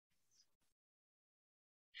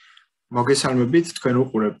მოგესალმებით, თქვენ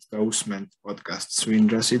უყურებთ და უსმენთ პოდკასტს ვინ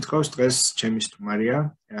რას ითხოვს. დღეს ჩემი სტუმარია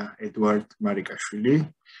ედუარდ მარიკაშვილი,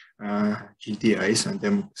 GDI-ის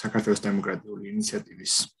საქართველოს დემოკრატიული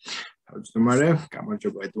ინიციატივის თავმჯდომარე.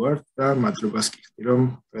 გამარჯობა ედუარდ და მადლობას გიხდი, რომ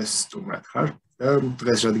დღეს სტუმრად ხარ. და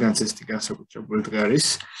დღეს რადგანაც ესეთი განსაკუთრებული დღე არის,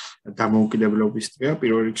 დამოუკიდებლობის დღეა,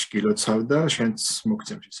 პირველ რიგში გილოცავ და შენც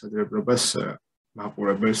მოგცემ შესაძლებლობას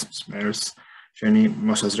მაყურებელს, მსმენელს შენი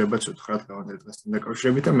მოსაზრებაც უთხრათ გავიდა დღესთან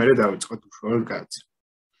დაკავშირებით და მერე დავიწყოთ უშუალოდ გადაცემა.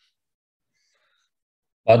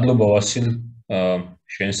 მადლობა ვასილ,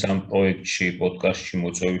 შენს ამ პროექტში, პოდკასტში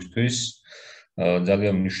მოწვევისთვის.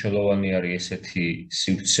 ძალიან მნიშვნელოვანი არის ესეთი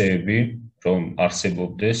სივრცეები, რომ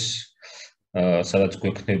არსებობდეს, სადაც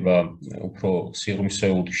გვექნება უფრო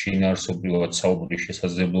სიღრმისეული შინაარსობრივად საუბრის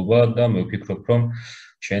შესაძლებლობა და მე ვფიქრობ, რომ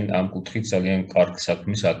შენ ამ კუთხით ძალიან კარგ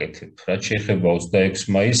საქმეს აკეთებ. რაც შეეხება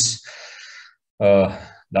 26 მაისს,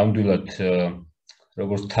 ნამდვილად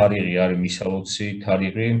როგორც თარიღი არის მისალოცი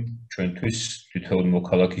თარიღი ჩვენთვის, თითოეულ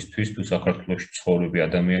მოქალაქისთვის თუ საქართველოში ცხოვრები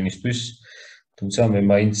ადამიანისთვის, თუმცა მე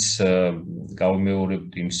მაინც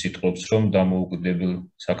გავიმეორებდი იმ სიტყვებს, რომ დამოუკიდებელ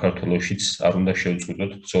საქართველოშიც არ უნდა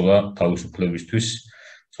შევწყვიტოთ ბრძოლა თავისუფლებისთვის.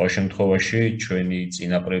 სხვა შემთხვევაში ჩვენი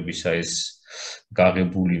წინაპრებისა ეს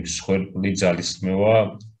გაღებული მსხვერპლი ძალისხმევა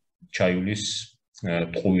ჩაივლის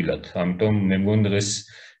ტყუილად. ამიტომ მე მგონი დღეს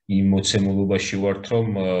იმ მოცემულობაში ვართ, რომ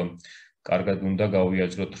კარგად უნდა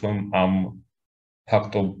გავიაზროთ, რომ ამ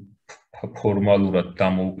ფორმალურად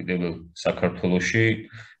დამოუკიდებელ საქართველოში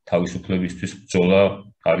თავისუფლებისთვის ბრძოლა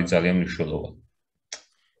არის ძალიან მნიშვნელოვანი.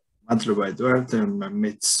 მადლობა ედუარდ,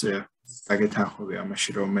 მეც დაგეთანხმები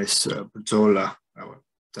ამაში, რომ ეს ბრძოლა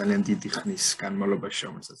ძალიან დიდი ხნის განმავლობაში,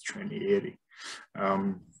 რომელსაც ჩვენი ერი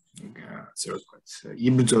ასე ვთქვათ,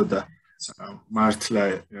 იბრძოდა მართლა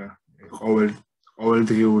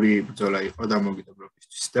ყოველდღიური ბრძოლა იყო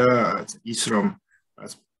დამოუკიდებლობისთვის და ის რომ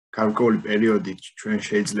გარკვეული პერიოდი ჩვენ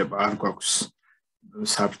შეიძლება არ გვაქვს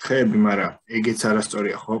საფრთხეები, მაგრამ ეგეც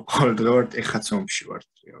არასწორია, ხო? ყოველდღე ვართ, ეხაც ომში ვართ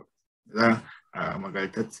და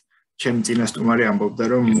მაგალითად ჩემი წინასწუმარი ამბობდა,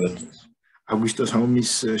 რომ აგვისტოს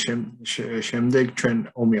ომის შემდეგ ჩვენ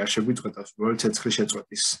ომი არ შეგვიწყდა, უბრალოდ ცეცხლის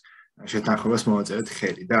შეწყვეტის შეთანხმებას მოვაწერეთ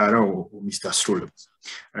ხელი და არა ომის დასრულებას.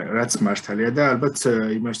 რაც მართალია და ალბათ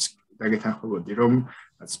იმას დაგეთანხმებოდი, რომ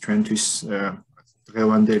ჩვენთვის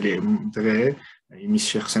დღევანდელი დღე იმის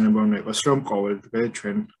შეხსენება უნდა იყოს, რომ ყოველ დღე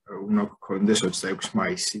ჩვენ უნდა გქონდეს 26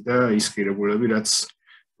 მაისი და ის ღირებულები, რაც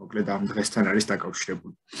მოკლედ ამ დღესთან არის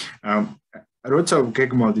დაკავშირებული. როცა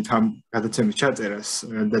გეგმავდით ამ გადაცემის ჩაწერას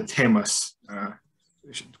და თემას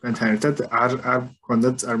თქვენთან ერთად არ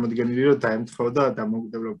გქონდათ წარმოდგენილი, რომ დაემთხოვდა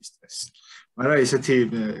დამოუკიდებლობის დღეს. მაგრამ ისეთი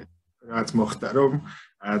რაც მოხდა, რომ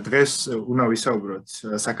დღეს უნდა ვისაუბროთ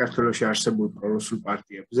საქართველოში არსებულ პრორუსულ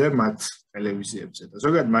პარტიებზე, მათ ტელევიზიებზე და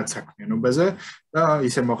ზოგადად მათ საქმიანობაზე და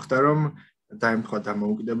ისე მოხდა, რომ დაემთხვა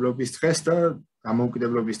დამოუკიდებლობის დღეს და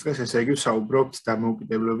დამოუკიდებლობის დღეს ესე იგი ვსაუბრობთ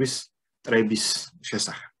დამოუკიდებლობის წლების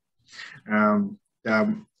შესახებ. და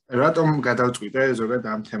რატომ გადავწყვიტე ზოგადად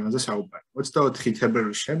ამ თემაზე საუბარი? 24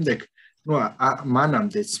 თებერვლის შემდეგ,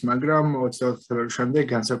 მანამდეც, მაგრამ 24 თებერვლის შემდეგ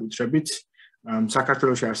განსაკუთრებით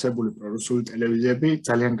საქართველოში არსებული პრორუსული ტელევიზიები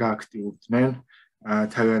ძალიან გააქტიურდნენ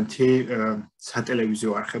თავიანთი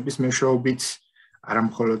სატელევიზიო არხების მეშვეობით, არა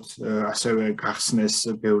მხოლოდ ასევე გახსნეს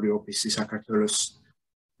ბევრი ოფისი საქართველოს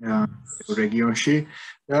რეგიონში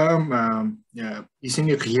და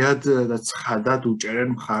ისინი ღიად და ცხადად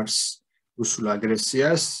უჭერენ მხარს რუსულ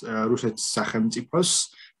აგრესიას, რუსეთის სახელმწიფოს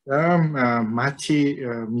და მათი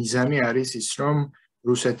მიზანი არის ის, რომ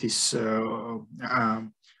რუსეთის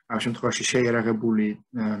ამ შემთხვევაში შეიარაღებული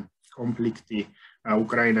კონფლიქტი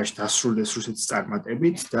უკრაინაში დასრულდეს რუსეთის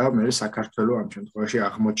წარმატებით და მერე საქართველო ამ შემთხვევაში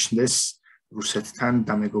აღმოჩნდეს რუსეთთან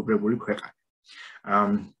დამეგობრებული ქვეყანა.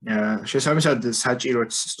 შესაბამისად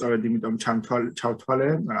საჭიროც სწორედ იმიტომ ჩავთვალე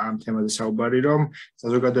ამ თემაზე საუბარი, რომ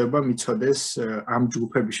საზოგადოება მიცოდეს ამ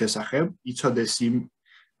ჯგუფების შესახებ, იცოდეს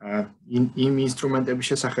იმ ინსტრუმენტების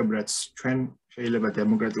შესახებ, რაც ჩვენ შეიძლება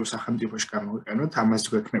დემოკრატიულ სახელმწიფოში გამოვიყენოთ, ამას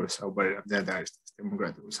გვექნება საუბარი, რამდენად არის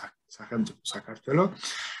დემოკრატიული სახელმწიფო საქართველო.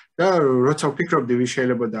 და როცა ვფიქრობდი, ვის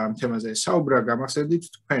შეიძლება და ამ თემაზე საუბრა, გამახსენდით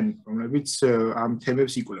თქვენ, რომლებიც ამ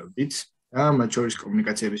თემებს იკვლევდით და მათ შორის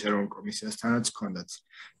კომუნიკაციების ეროვნულ კომისიასთანაც ჰქონდათ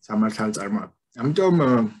სამართალწარმოები. ამიტომ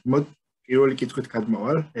პირველი კითხვით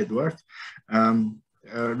გადმოვალ, ედუარდ.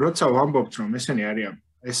 როცა ვამბობთ, რომ ესენი არიან,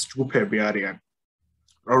 ეს ჯგუფები არიან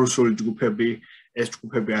პრორუსული ჯგუფები, ეს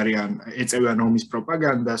ჯგუფები არიან ეწევიან ომის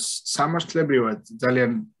პროპაგანდას, სამართლებრივად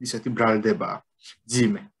ძალიან ისეთი ბრალდებაა,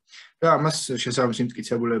 ძიმე. და ამას შესაბამისი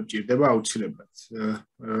მტკიცებულები ჭირდება აუცილებლად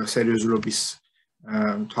სერიოზულობის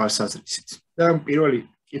თვალსაზრისით. და პირველი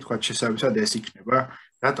კითხვაც შესაბამისად ეს იქნება,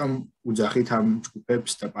 რატომ უძახით ამ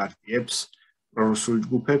ჯგუფებს და პარტიებს, პრორუსულ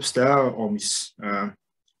ჯგუფებს და ომის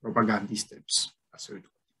პროპაგანდისტებს, ასე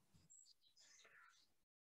ვთქვათ.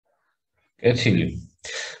 კეთილი.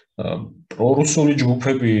 პრორუსული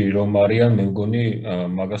ჯგუფები რომ არიან, მე მგონი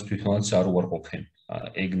მაგას თვითონაც არ უარყოფენ.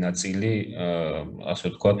 ეგ ნაწილი, ასე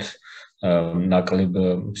ვთქვათ, ნაკლებ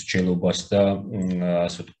მსჯელობას და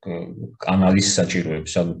ასე კანალის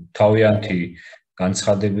საჭიროებს. ანუ თავიანთი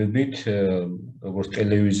განცხადებებით, როგორც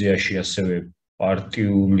ტელევიზიაში, ასევე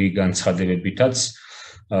პარტიული განცხადებებითაც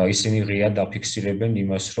ისინი ღიად აფიქსირებენ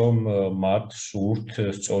იმას, რომ მათ სურთ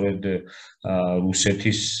სწორედ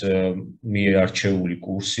რუსეთის მიერ არჩეული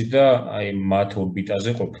კურსი და აი მათ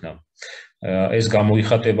ორბიტაზე ყოფნა. ეს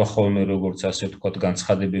გამოიხატება ხოლმე როგორც ასე ვთქვათ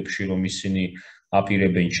განცხადებებში, რომ ისინი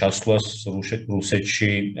აპირებენ ჩასვლას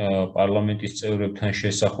რუსეთში პარლამენტის წევრებთან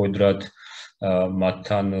შესახვედრად,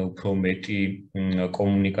 მათთან უფრო მეტი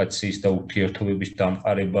კომუნიკაციის და ურთიერთობების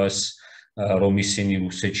დამყარებას, რომ ისინი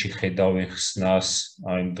რუსეთში ხედავენ ხსნას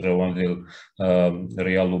აი დღევანდელ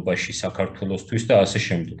რეალობაში საქართველოსთვის და ასე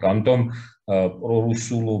შემდეგ. ამიტომ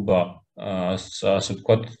პრორუსულობა ასე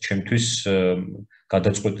ვთქვათ, ჩემთვის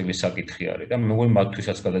გადაწყვეტილი საკითხი არის და მე მგონი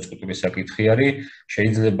მათთვისაც გადაწყვეტილი საკითხი არის.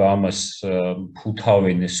 შეიძლება ამას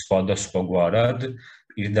ფუთავენ სხვადასხვაგვარად,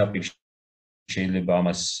 პირდაპირ შეიძლება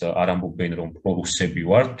ამას არ ამბობენ, რომ პრორუსები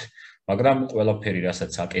ვართ, მაგრამ ყველაფერი,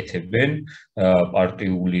 რასაც აკეთებენ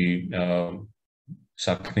პარტიული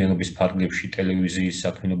საქმიანობის ფარგლებში, ტელევიზიის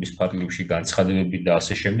საქმიანობის ფარგლებში, განცხადებები და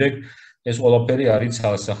ასე შემდეგ, ეს ყველაფერი არის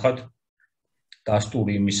ცალსახად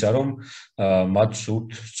დასტური იმისა, რომ მათ სურთ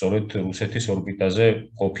სწორედ რუსეთის ორბიტაზე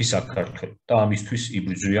ყოფი საქართველო და ამისთვის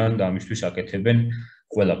იბრძვიან და ამისთვის აკეთებენ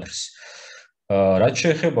ყველაფერს. რაც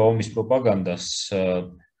შეეხება ომის პროპაგანდას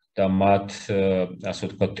და მათ ასე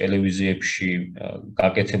ვთქვათ ტელევიზიებში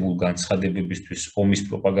გაკეთებულ განცხადებებისთვის ომის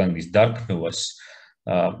პროპაგანდის დარქმევას,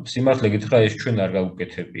 სიმართლე გითხრა, ეს ჩვენ არ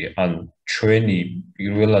გავუკეთებია. ანუ ჩვენი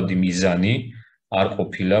პირველადი მიზანი არ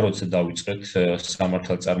ყოფილა, როცა დავიწყეთ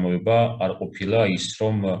სამართალწარმოება, არ ყოფილა ის,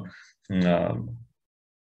 რომ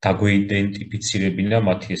დაგვეიდენტიფიცირებინა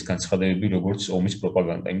მათი ეს განცხადებები როგორც ომის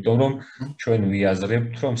პროპაგანდა. იმიტომ რომ ჩვენ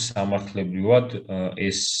ვიაზრებთ, რომ სამართლებრივად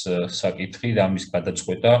ეს საკითხი და ამის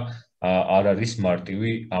გადაწყვეტა არ არის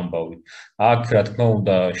მარტივი ამბავი. აქ, რა თქმა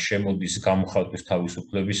უნდა, შემოდის გამოხატვის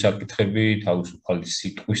თავისუფლების საკითხები, თავისუფალი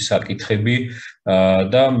სიტყვის საკითხები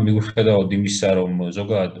და მიუხედავად იმისა, რომ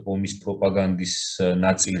ზოგადად ომის პროპაგანდის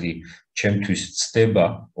ნაწილი ჩემთვის ცდება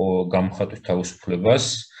გამოხატვის თავისუფლებას,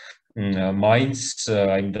 მაინც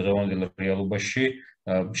აი დღევანდელ რეალობაში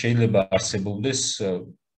შეიძლება არსებობდეს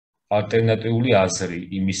ალტერნატიული აზრი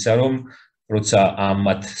იმისა, რომ როცა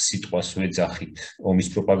ამათ სიტყვას ვეძახით ომის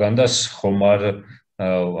პროპაგანდას, ხომ არ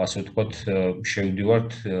ასე ვთქვათ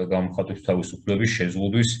შევდივართ გამოხატვის თავისუფლების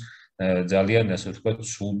შეზღუდვის ძალიან ასე ვთქვათ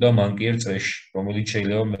სულ და მანკიერ წრეში, რომელიც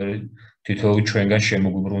შეიძლება მე თითოეული ჩვენგან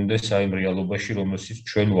შემოგვიბრუნდეს აი იმ რეალობაში, რომელშიც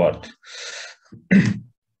ჩვენ ვართ.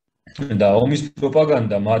 და ომის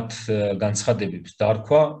პროპაგანდა მათ განცხადებებს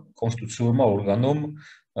დარქვა კონსტიტუციურმა ორგანომ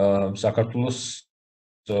საქართველოს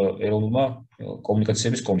ეროვნულმა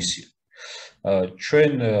კომუნიკაციების კომისიამ.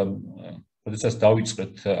 ჩვენ როდესაც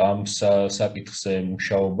დავიწყეთ ამ საკითხზე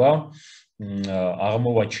მუშაობა,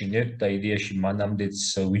 აღმოვაჩინეთ და იდეაში მანამდეც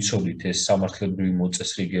ვიცოდით ეს სამართლებრივი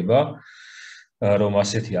მოწესრიგება, რომ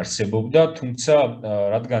ასეთი არსებობდა, თუმცა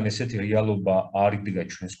რადგან ესეთი რეალობა არ იდგა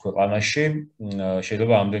ჩვენს ქვეყანაში,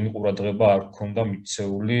 შეიძლება ამდენი ყურადღება არ გქონდა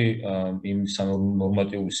მიქცეული იმ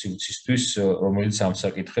ნორმატიული სივრცისთვის, რომელიც ამ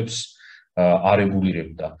საკითხებს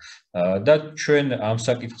არეგულირებდა. და ჩვენ ამ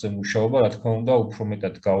საკითხზე მუშაობა, რა თქმა უნდა, უფრო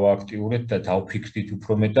მეტად გავააქტიურეთ და დავფიქრდით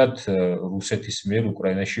უფრო მეტად რუსეთის მიერ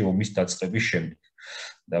უკრაინაში ომის დაწყების შემდეგ.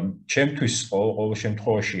 და ჩემთვის ყოველ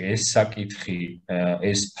შემთხვევაში ეს საკითხი,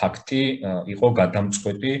 ეს ფაქტი იყო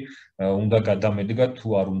გადამწყვეტი, უნდა გადამედგა თუ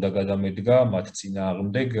არ უნდა გადამედგა მათ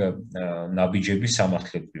წინააღმდეგ ნაბიჯები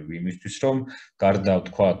სამართლებრივი, იმისთვის რომ გარდა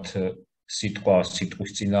ვთქვათ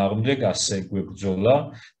სიტყვის წინააღმდეგ ასე გვებრძოლა,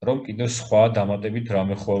 რომ კიდევ სხვა დამატებით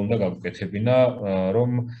რამე ხო უნდა გაგვკეთებინა, რომ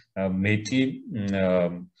მეტი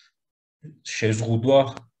შეზღუდვა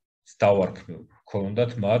დავარქმევ,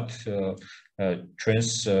 ქონდათ მათ ჩვენს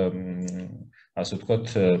ასე ვთქვათ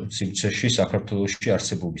სივრცეში საქართველოში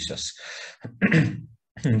არსებობისას.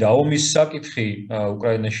 და ომის საკითხი,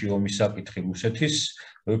 უკრაინაში ომის საკითხი რუსეთის,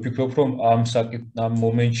 მე ვფიქრობ, რომ ამ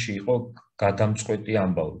მომენტში იყო გადამწყვეტი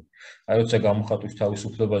ამბავი. აი როცა გამოხატვის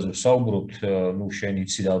თავისუფლებაზე ვსაუბრობთ, ნუ შენ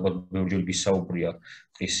იცი და ალბათ ბევრჯერ გისაუბრია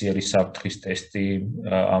ყისიერი საფრთხის ტესტი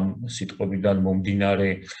ამ სიტყვებიდან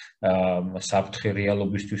მომდინარე საფრთხე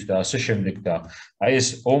რეალობისთვის და ასე შემდეგ და აი ეს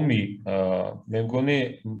ომი მე მგონი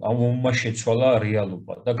ამ ომმა შეცვალა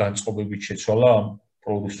რეალობა და განწყობებით შეცვალა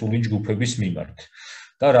პრორუსული ჯგუფების მიმართ.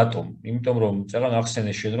 და რატომ? იმიტომ რომ წეგან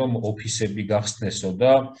ახსენე შენ რომ ოფისები გახსნესო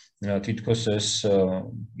და თითქოს ეს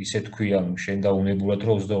ისე თქვიან შენ და უნებურად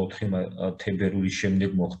რომ 24 თებერვლის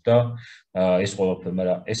შემდეგ მოხდა ეს ყველაფერი,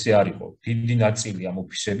 მაგრამ ესე არ იყო. დიდი ნაწილი ამ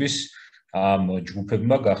ოფისების ამ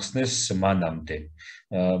ჯგუფებმა გახსნეს მანამდე.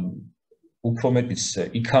 უფრო მეტიც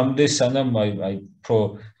იქამდე სანამ აი უფრო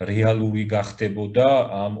რეალური გახდებოდა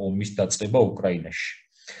ამ ომის დაწყება უკრაინაში.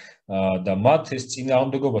 და მათ ეს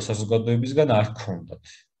წინააღმდეგობა საზოგადოებისგან არ ჰქონდათ.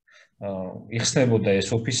 იხსნებოდა ეს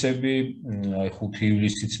ოფისები, 5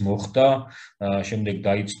 ივლისიც მოხდა, შემდეგ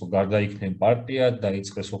დაიწყო გარდაიქმნიან პარტია,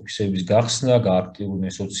 დაიწყეს ოფისების გახსნა,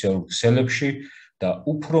 გააქტიურდნენ სოციალურ ქსელებში და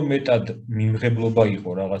უფრო მეტად მიმღებლობა იყო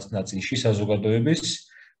რაღაც ნაწილში საზოგადოების.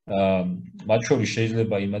 მათ შორის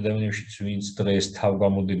შეიძლება იმ ადამიანებშიც, ვინც დღეს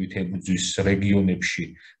თავგამოდებით ებრძვის რეგიონებში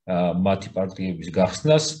მათი პარტიების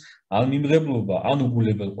გახსნას, ან მიმღებლობა, ან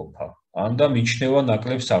უგულებელყოფა, ან და მიჩნევა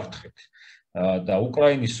ნაკლებ საფრთხეთ. და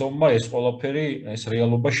უკრაინის ომმა ეს ყველაფერი, ეს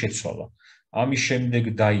რეალობა შეცვალა. ამის შემდეგ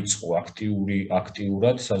დაიწყო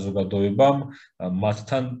აქტიურად საზოგადოებამ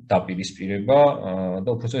მათთან დაპირისპირება და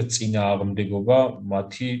უბრალოდ წინააღმდეგობა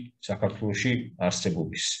მათი საქართველოში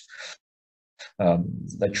არსებობის.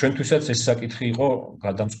 და ჩვენთვისაც ეს საკითხი იყო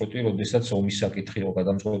გადამწყვეტი, როდესაც ომის საკითხი იყო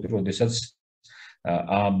გადამწყვეტი, როდესაც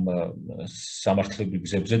ამ სამართლებრივ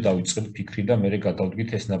გზებზე დავიწყეთ ფიქრი და მერე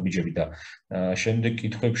გადავდგით ეს ნაბიჯები და შემდეგ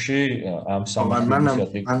კითხვებში ამ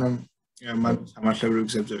სამართლებრივ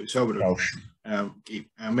გზებზე ვისაუბრებ. კი,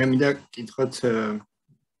 მე მინდა კითხოთ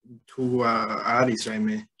თუ არის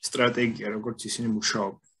რაიმე სტრატეგია, როგორც ისინი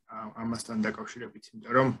მუშაობენ ამასთან დაკავშირებით,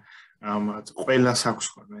 იმიტომ რომ ყველას აქვს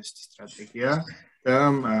ხოლმე ეს სტრატეგია და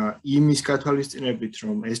იმის გათვალისწინებით,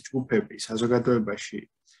 რომ ეს ჯგუფები საზოგადოებაში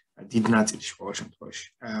დიდ ნაწილში ყოველ შემთხვევაში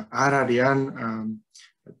არ არიან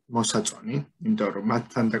მოსაწონი, იმიტომ რომ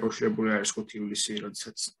მათთან დაკავშირებული არის 5 ივლისი,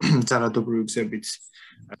 როდესაც ძალადობრივი გზებით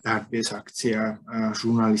დარბიეს აქცია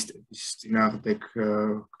ჟურნალისტების წინააღმდეგ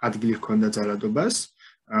ადგილი ჰქონდა ძალადობას.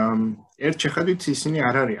 ერთ შეხედვით ისინი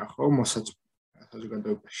არ არიან ხო მოსაწონი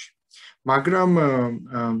საზოგადოებაში. მაგრამ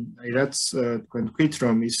რაც თქვენ თქვით,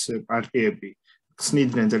 რომ ის პარტიები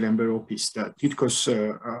ხსნიდნენ ძალიან ბევრ ოფისს და თითქოს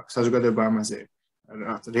საზოგადოება ამაზე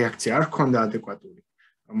რეაქცია არ ჰქონდა ადეკვატური.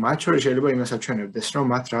 მათ შორის შეიძლება იმას აჩვენებდეს, რომ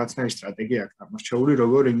მათ რაღაცნაირი სტრატეგია აქვს გამორჩეული,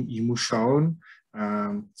 როგორ იმუშაონ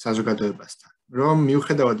საზოგადოებასთან. რომ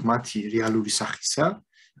მიუხედავად მათი რეალური სახისა,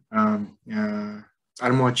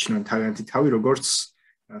 წარმოაჩინონ თავიანთი თავი, როგორც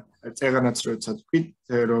წეგანაც როცა თქვით,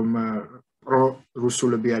 რომ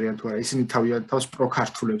პრორუსულები არიან თუ არა, ისინი თავიანთ თავს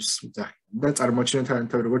პროქართულებს უძახიან და წარმოაჩინონ თავიანთ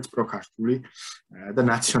თავი როგორც პროქართული და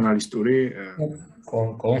ნაციონალისტური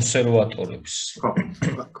კონსერვატორებს.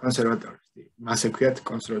 კონსერვატორები. მას ექვიათ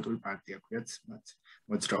კონსერვატული პარტია, ექვიათ მათ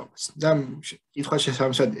მოძრაობას. და კითხვა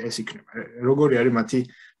შესაბამისად ეს იქნება. როგორი არის მათი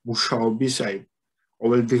მუშაობის, აი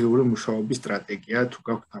ყოველდღიური მუშაობის სტრატეგია, თუ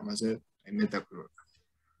გაქვთ ამაზე მეტაკვირვება.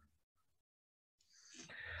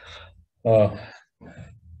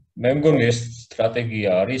 მე მგონი ეს სტრატეგია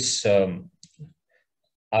არის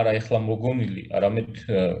არა ეხლა მოგონილი, არამედ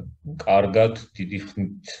კარგად დიდი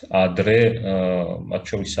ხნით ადრე, მათ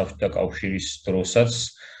შორის საბჭოთა კავშირის დროსაც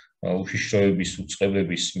უშიშროების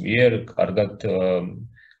უწყებების მიერ კარგად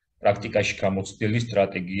პრაქტიკაში გამოცდილი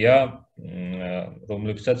სტრატეგია,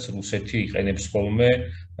 რომლებსაც რუსეთი იყენებს ხოლმე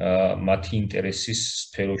მათი ინტერესის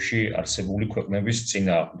სფეროში არსებული ქვეყნების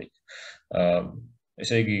წინააღმდეგ.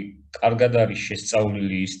 ესე იგი, კარგად არის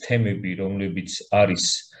შესწავლილი ის თემები, რომლებიც არის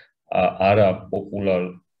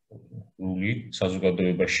არაპოპულარული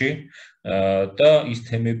საზოგადოებაში და ის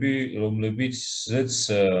თემები, რომლებიც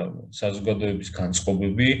საზოგადოების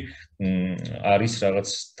განწყობები არის რაღაც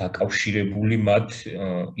დაკავშირებული მათ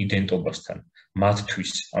იდენტობასთან,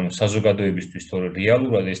 მათთვის, ანუ საზოგადოებისთვის, თორე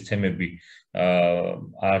რეალურად ეს თემები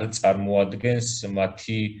არ წარმოადგენს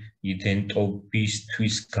მათი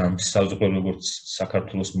იდენტობისთვის განსაზღვრელ, როგორც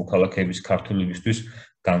საქართველოს მოქალაქეების ქართველებისთვის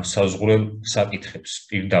განსაზღვრელ საკითხებს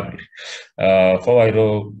პირდაპირ. ხო, აი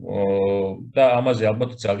რომ და ამაზე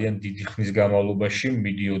ალბათ ძალიან დიდი ხნის განმავლობაში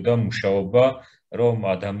მიდიოდა მუშაობა, რომ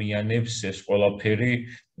ადამიანებს ეს ყველაფერი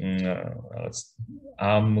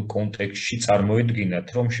ამ კონტექსტში წარმოედგინათ,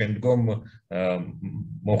 რომ შემდგომ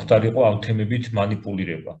მოხდარიყო ამ თემებით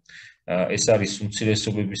მანიპულირება. ეს არის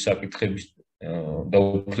უმცირესობების საკითხების და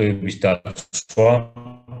უფლებების დაცვა.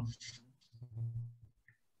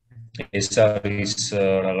 ეს არის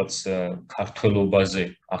რაღაც ქართველობაზე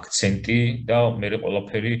აქცენტი და მე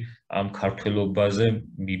ყველაფერი ამ ქართველობაზე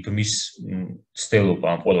მიბმის ცდელობა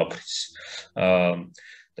ამ ყველაფრის.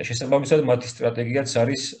 და შესაბამისად მათი სტრატეგიაც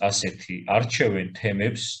არის ასეთი: არჩევენ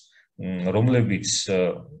თემებს, რომლებიც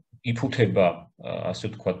იფუთება, ასე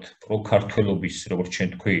ვთქვათ, პროქართველობის, როგორც ჩვენ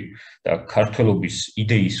თქვი, და ქართველობის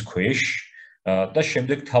იდეის ქვეშ და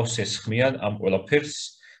შემდეგ თავს ესხმიან ამ ყველაფერს,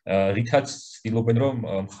 რითაც ცდილობენ, რომ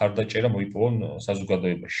მხარდაჭერა მოიპოვონ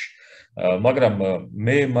საზოგადოებაში. მაგრამ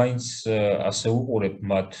მე მაინც ასე უყურებ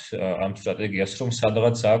მათ ამ სტრატეგიას, რომ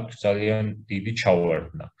სადღაც აქვთ ძალიან დიდი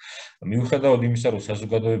ჩავარდნა. მიუხედავად იმისა, რომ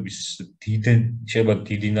საზოგადოების შეიძლება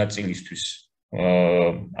დიდი ნაწილისთვის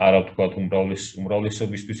არა ვთქვათ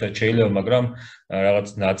უმრავლესობისთვისაც შეიძლება, მაგრამ რაღაც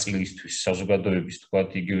ნაწილისთვის საზოგადოების ვთქვათ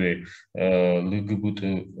იგივე ლგბტ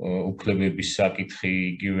უფლებების საკითხი,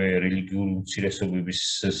 იგივე რელიგიური უმცირესობების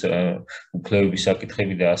უფლებების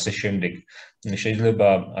საკითხები და ასე შემდეგ შეიძლება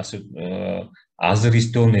ასე აზრის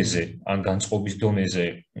დონეზე ან განწყობის დონეზე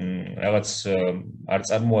რაღაც არ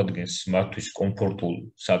წარმოადგენს მათთვის კომფორტულ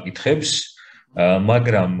საკითხებს,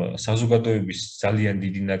 მაგრამ საზოგადოების ძალიან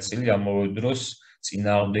დიდი ნაწილი ამავე დროს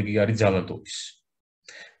წინააღმდეგი არის ძალადობის.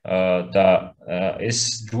 და ეს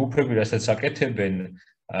ჯგუფები, რასაც აკეთებენ,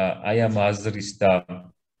 აი ამ აზრის და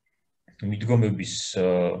მიდგომების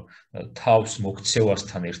თავს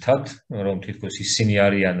მოქცევასთან ერთად, რომ თითქოს ისინი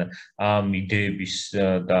არიან ამ იდეების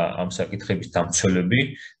და ამ საკითხების დამცველები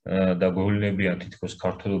და გვევლინებიან თითქოს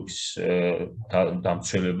ქართველობის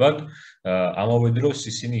დამცველებად, ამავე დროს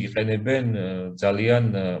ისინი იყენებენ ძალიან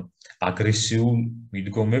აგრესიულ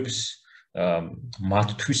მიდგომებს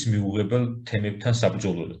მათთვის მიუღებელ თემებთან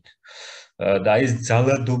საბრძოლველად. და ეს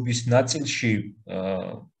ძალადობის ნაწილში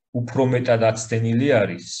უფრო მეტად აცდენილი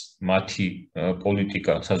არის მათი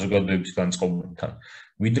პოლიტიკა საზოგადოების განწყობებთან,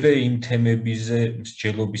 ვიდრე იმ თემებზე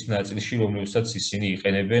მსჯელობის ნაწილში, რომელსაც ისინი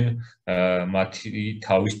იყენებენ მათი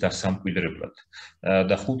თავის დასამკვიდრებლად.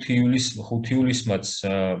 და 5 ივლისმაც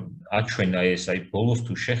აჩვენა ეს, აი ბოლოს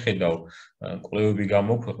თუ შეხედავ, კვლევები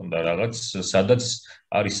გამოქვეყნდა რაღაც, სადაც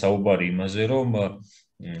არის საუბარი იმაზე, რომ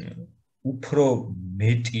უფრო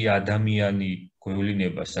მეტი ადამიანი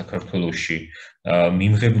გვევლინება საქართველოში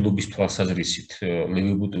მიმღებლობის თვალსაზრისით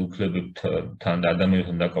ლგბტ უფლებებთან და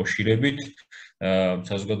ადამიანებთან დაკავშირებით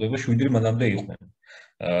საზოგადოებაში ვიდრე მანამდე იყვნენ.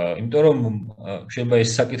 იმიტომ რომ შეიძლება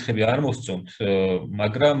ეს საკითხები არ მოსწონთ,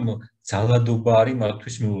 მაგრამ ძალადობა არის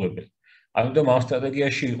მათთვის მიუღებელი. ამიტომ ამ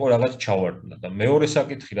სტრატეგიაში იყო რაღაც ჩავარდნა და მეორე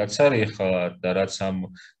საკითხი რაც არის ახლა და რაც ამ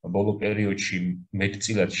ბოლო პერიოდში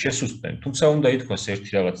მეტწილად შესუსტნენ, თუმცა უნდა ითქვას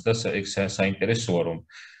ერთი რაღაც და ეგ საინტერესოა, რომ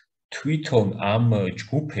თვითონ ამ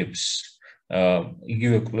ჯგუფებს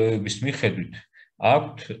იგივე კვლევების მიხედვით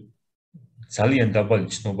აქვთ ძალიან დაბალი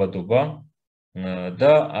ცნობადობა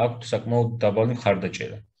და აქვთ საკმაოდ დაბალი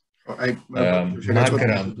მხარდაჭერა.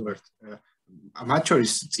 მაგრამ მათ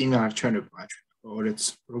შორის წინა არჩევნებმა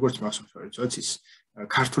როგორც მახსოვს 2020-ის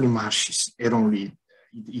ქართული მარშის ეროვნული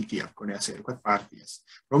იდეა მქონია, ასე ვთქვათ, პარტიას,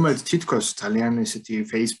 რომელიც თითქოს ძალიან ესეთი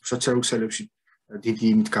Facebook სოციალურ ქსელებში დიდი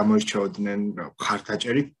იმით გამოირჩეოდნენ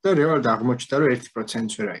მხარდაჭერით და რეალურად აღმოჩნდა, რომ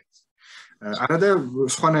 1%-ს ვერ აიღეს. არადა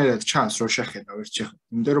სხვანაირად ჩანს, რომ შეხედავ ერთ შეხედავ,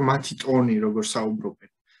 იმიტომ რომ მათი ტონი, როგორ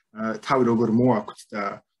საუბრობენ, თავი როგორ მოაქვთ და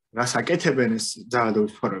რას აკეთებენ ეს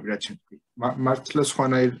ძალადობის ფორმები, რაც შემთხვევით. მართლა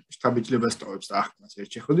სხვანაირ შთაბეჭდილებას ტოვებს და ახდენს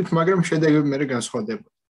ერთ შეხედვით, მაგრამ შედეგები მერე განსხვავდება.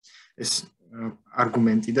 ეს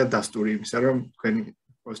არგუმენტი და დასტური იმისა, რომ თქვენი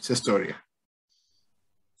პოზიცია სწორია.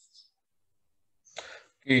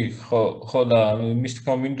 კი, ხო და მის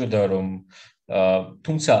თქმა მინდოდა რომ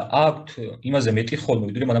თუმცა აქვთ იმაზე მეტი ხოლმე,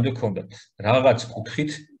 ვიდრე მანამდე ჰქონდათ. რაღაც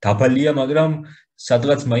კუთხით დაბალია, მაგრამ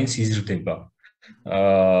სადღაც მაინც იზრდება.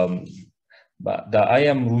 და აი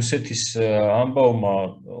ამ რუსეთის ამბავმა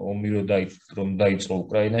ომი რომ დაიწყო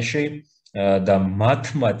უკრაინაში და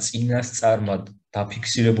მათმა წინასწარმა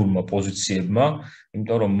დაფიქსირებულმა პოზიციებმა,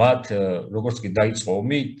 იმიტომ რომ მათ როგორც კი დაიწყო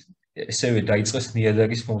ომი, ესევე დაიწყეს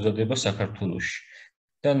ნიადაგის მომზადება საქართველოში.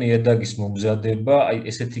 და ნიადაგის მომზადება, აი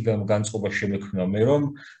ესეთი განწყობა შემექმნა მე, რომ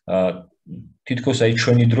თითქოს აი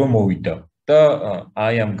ჩვენი დრო მოვიდა და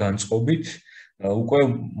აი ამ განწყობით უკვე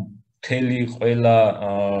მთელი ყველა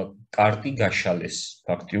კარტი გაშალეს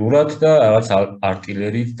ფაქტიურად და რაღაც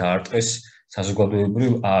არტილერიით დაარტყეს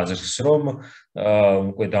საზოგადოებრივ აზრს, რომ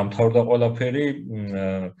უკვე დამთავრდა ყველაფერი,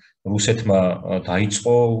 რუსეთმა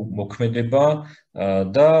დაიწყო მოქმედება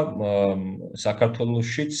და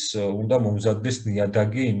საქართველოშიც უნდა მომზადდეს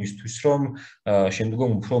ნიადაგი იმისთვის, რომ შემდგომ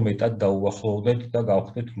უფრო მეტად დაუახლოვდეთ და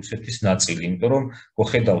გავხდეთ რუსეთის ნაწილი, იმიტომ რომ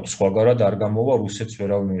მოხედავთ სხვაგარად არ გამოვა, რუსეთს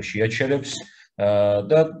ვერავინ შეაჩერებს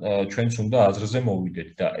და ჩვენც უნდა აზრზე მოვიდეთ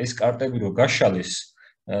და ეს კარტები რო გაშალეს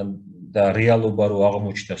და რეალობა რო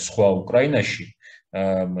აღმოჩნდა სხვა უკრაინაში,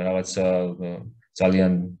 რაღაც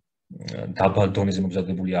ძალიან დაბალ დონეზე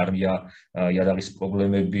მომზადებული არმია, იარაღის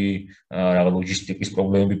პრობლემები, რაღაც ლოჯისტიკის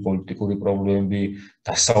პრობლემები, პოლიტიკური პრობლემები,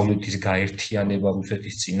 დასავლეთის გაერთიანება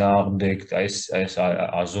რუსეთის წინააღმდეგ, ეს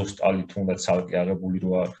აზოვსტალი თუნდაც ცალკე აღებული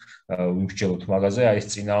როა ვიმსჯელოთ მაგაზე, ეს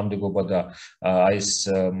წინააღმდეგობა და ეს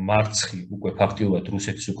მარცხი უკვე ფაქტიურად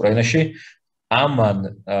რუსეთის უკრაინაში ამან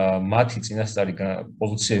მათი წინასწარი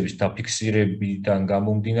პოზიციების დაფიქსირებიდან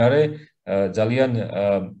გამომდინარე ძალიან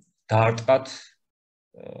დაარტყათ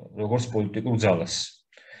როგორც პოლიტიკურ ძალას.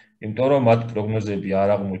 იმიტომ რომ მათ პროგნოზები არ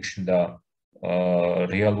აღმოჩნდა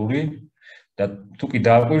რეალური და თუ კი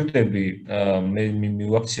დააკვირდები მე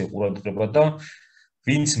მივაქციე ყურადღება და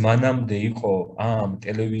ვინც მანამდე იყო ამ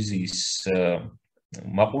ტელევიზიის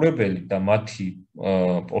მაყურებელი და მათი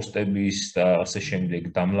პოსტების და ასე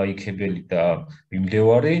შემდეგ დამლაიქებელი და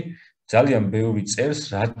მიმდევარი ძალიან ბევრი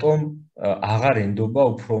წერს რატომ აღარ ენდობა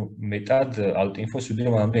უფრო მეტად ალტ-ინფოს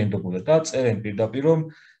ვიდრე მანამდე ენდობოდა და წერენ პირდაპირ რომ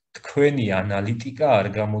თქვენი ანალიტიკა არ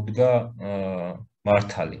გამოდგა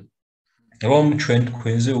მართალი რომ ჩვენ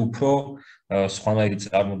თქვენზე უფრო სხვანაირი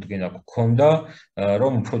წარმოდგენა გქონდა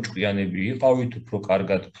რომ უფრო ჭკვიანები იყავით უფრო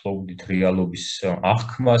კარგად ფლობდით რეალობის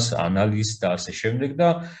აღქმას ანალიზს და ასე შემდეგ და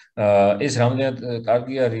ეს რამდენად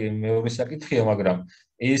კარგი არის მეორე საკითხია მაგრამ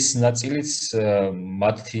ეს ნაწილიც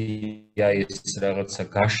მათი ეს რაღაცა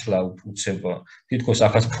გაშლა უცება თითქოს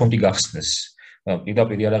ახაც ფრონტი გახსნეს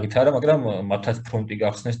პირდაპირ იარაღით არა მაგრამ მათაც ფრონტი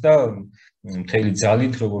გახსნეს და მთელი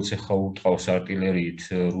ძალით როგორც ახლა უტყავს артиლერიით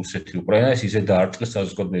რუსეთი უკრაინას ისე დაარტყეს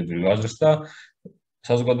საზოგადოებრივი აზრს და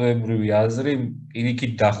საზოგადოებრივი აზრი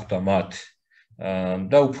პირიქით დახვდა მათ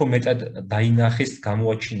და უფრო მეტად დაინახეს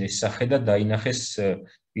გამოაჩინეს სახე და დაინახეს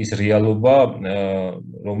ის რეალობა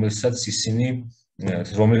რომელსაც ისინი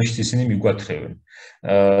მიგვათხრევენ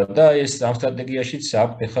და ეს ამ სტრატეგიაშიც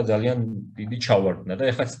აქვს ახლა ძალიან დიდი ჩავარდნა და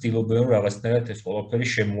ახლა ცდილობენ რაღაცნაირად ეს ყველაფერი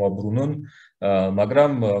შემოაბრუნონ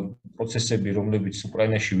მაგრამ პროცესები რომლებიც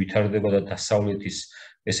უკრაინაში ვითარდება და დასავლეთის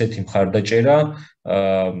ესეთი მხარდაჭერა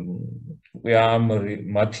უკვე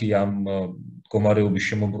მათი ამ მდგომარეობის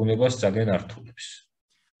შემოbrunებას ძალიან ართულებს.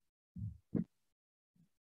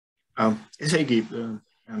 ესე იგი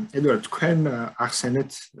ედუარდ თქვენ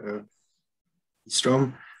ახსენეთ ის რომ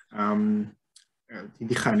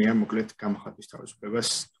დიდი ხანია მოკლედ გამოხატვის თავისუფლებას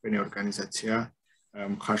თქვენი ორგანიზაცია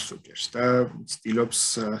მხარს უჭერს და ცდილობს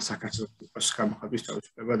საქართველოს გამოხატვის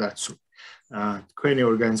თავისუფლება დაცულ. თქვენი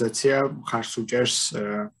ორგანიზაცია მხარს უჭერს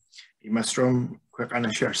იმას რომ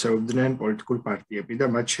ქვეყანაში არსებობდნენ პოლიტიკურ პარტიები და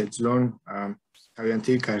მათ შეძლონ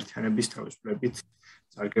თავიანთი გაერთიანების თავისუფლებით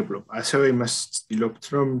სარგებლობა. ასევე იმას ცდილობთ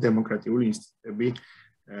რომ დემოკრატიული ინსტიტუტები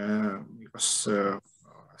იყოს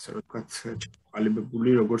ასე ვთქვათ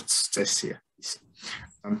ჩაყალიბებული როგორც წესია ის.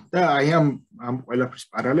 და აი ამ ყველაფრის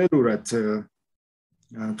პარალელურად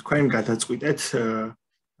თქვენ გადაწყვიტეთ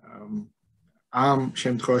ამ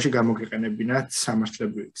შემთხვევაში გამოგიყენებინათ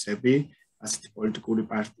სამართლებრივი გზები ასეთი პოლიტიკური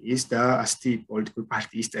პარტიის და ასეთი პოლიტიკური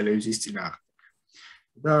პარტიის ტელევიზიის წინააღმდეგ.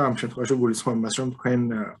 და ამ შემთხვევაში გულისხმობ იმას რომ თქვენ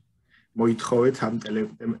მოითხოვეთ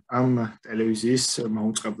ამ ტელევიზიის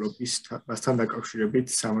მაუწყებლობასთან დაკავშირებით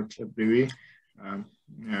სამართლებრივი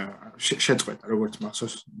შეწყვეტა, როგორც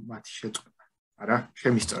მახსოვს მათი შეწყვეტა. არა,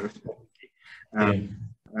 შემისწორეთ.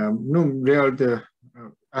 რეალურად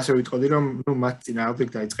ასე ვიტყოდი რომ მათ წინააღმდეგ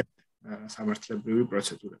დაიწყეთ სამართლებრივი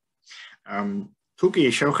პროცედურები. თუ კი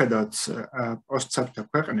შევხედავთ პოსტსაბჭოთა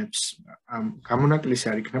ქვეყნებს, გამონაკლისი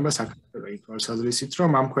არ იქნება საქართველოს თვალსაზრისით,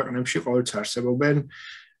 რომ ამ ქვეყნებში ყოველთვის არსებობენ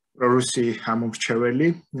პრორუსი ამომრჩეველი,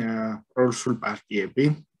 პრორუსული პარტიები.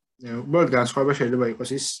 უბრალოდ განსხვავება შეიძლება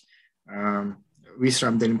იყოს ის ვის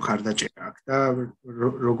რამდენი მხარდაჭერა აქვს და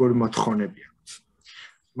როგორი მოთხოვნები აქვს.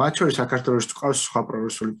 მათ შორის საქართველოს ყავს სხვა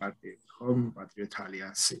პრორუსული პარტიები, ხომ, პატრიოტ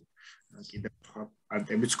ალიანსი, კიდევ სხვა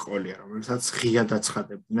პარტიებიც ყოლია, რომელსაც ღიად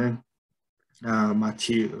აცხადებდნენ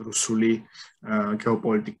მათი რუსული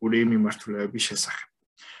გეოპოლიტიკური მიმართულებების შესახებ.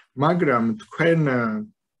 მაგრამ თქვენ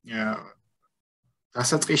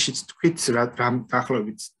დასაწყისშიც თქვით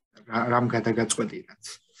დაახლოებით რამ გადაგაწყვეტინათ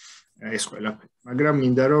ეს ყველაფერი. მაგრამ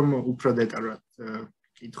მინდა რომ უფრო დეტალურად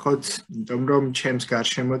კითხოთ, იმიტომ რომ ჩემს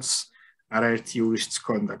გარშემოც არაერთი იურისტს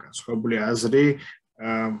ჰქონდა განსხვავებული აზრი,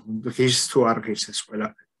 ღირს თუ არ ღირს ეს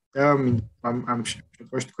ყველაფერი. და ამ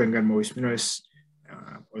შემთხვევაში თქვენგან მოვისმინო ეს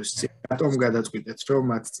პოზიცია. რატომ გადაწყვიტეთ რომ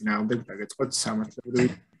მათ წინააღმდეგ დაგეწყოთ სამართლებრივი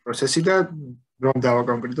პროცესი და რომ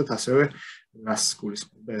დავაკონკრეტოთ ასევე რას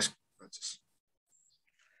გულისხმობდა ეს პროცესი.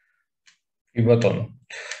 კი ბატონო.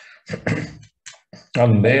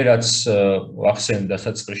 მე რაც ვახსენე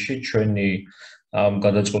დასაწყისში ჩვენი ამ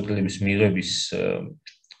გადაწყვეტილების მიღების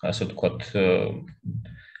ასე ვთქვათ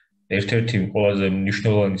ერთ-ერთი ყველაზე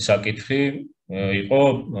მნიშვნელოვანი საკითხი იყო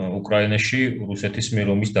უკრაინაში რუსეთის მიერ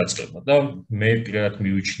ომის დაწყება და მე პირადად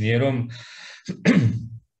მივიჩნიე, რომ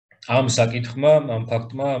ამ საკითხმა, ამ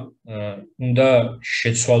ფაქტმა უნდა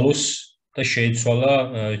შეცვალოს და შეეცვალა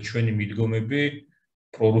ჩვენი მიდგომები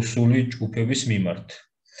პრორუსული ჯგუფების მიმართ.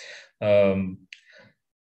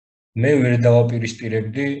 მე ვერ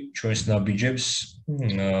დავაპირისპირებდი ჩვენს ნაბიჯებს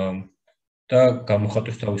და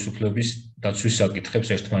გამოხატვის თავისუფლების დაცვის საკითხებს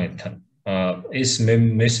ერთმანეთთან. ეს მე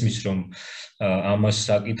მესმის, რომ ამას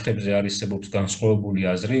საკითხებზე არსებობს განსხვავებული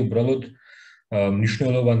აზრი, უბრალოდ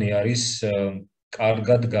მნიშვნელოვანი არის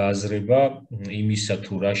კარგად გააზრება იმისა,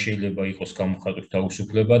 თუ რა შეიძლება იყოს გამოხატვის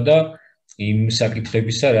თავისუფლება და იმ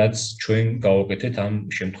საკითხებისა, რაც ჩვენ გავაკეთეთ ამ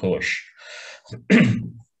შემთხვევაში.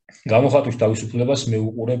 გამოხატვის თავისუფლებას მე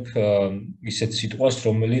უყურებ ისეთ სიტყვას,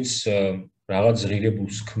 რომელიც რაღაც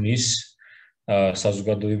ღირებულს ქმნის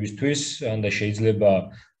საზოგადოებისთვის, და შეიძლება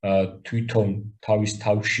თვითონ თავის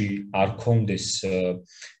თავში არ ქონდეს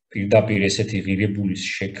პირდაპირ ესეთი ღირებულის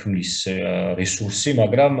შექმნის რესურსი,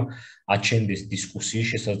 მაგრამ აჩენდეს დისკუსიის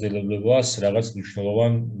შესაძლებლობას რაღაც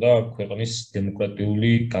მნიშვნელოვან და ქვეყნის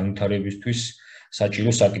დემოკრატიული განვითარებისთვის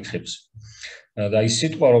საჭირო საკითხებზე. და ის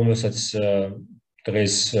სიტყვა, რომელსაც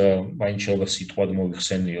დღეს მაინც შეიძლება სიტყვად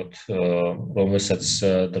მოიხსენიოთ, რომელსაც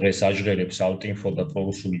დღეს აჟღერებს ალტ-ინფო და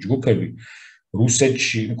პრორუსული ჯგუფები,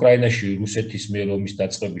 რუსეთში, უკრაინაში რუსეთის მიერ ომის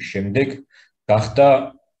დაწყების შემდეგ გახდა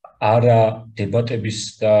არა დებატების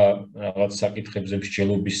და რაღაც საკითხებზე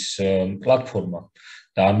მსჯელობის პლატფორმა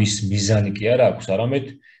და ამის მიზანი კი არა აქვს, არამედ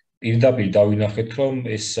პირდაპირ დავინახეთ, რომ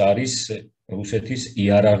ეს არის რუსეთის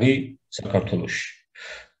იარაღი საქართველოში.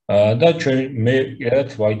 და მე პირადად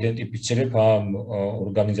ვაიდენტიფიცირებ ამ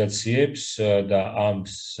ორგანიზაციებს და ამ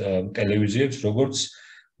ტელევიზიებს, როგორც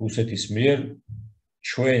რუსეთის მიერ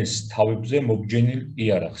ჩვენს თავებზე მობჯენილ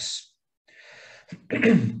იარაღს.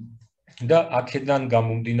 და აქედან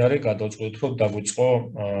გამომდინარე გადავწყვეტ, რომ დაგვიწყო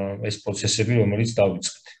ეს პროცესები, რომელიც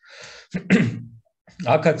დავიწყეთ.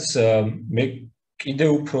 აქაც მე კიდევ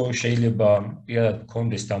უფრო შეიძლება პირადად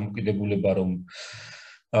მქონდეს დამოუკიდებლობა, რომ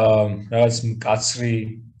რაღაც მკაცრი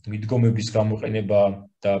მიდგომების გამოყენება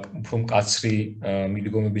და უფრო მკაცრი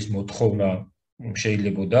მიდგომების მოთხოვნა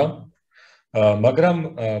შეიძლებოდა, მაგრამ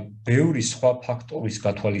ბევრი სხვა ფაქტორის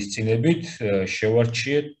გათვალისწინებით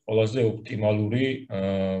შევარჩიეთ ყველაზე ოპტიმალური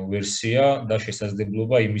ვერსია და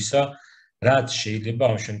შესაძლებლობა იმისა, რაც შეიძლება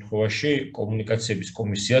ამ შემთხვევაში კომუნიკაციების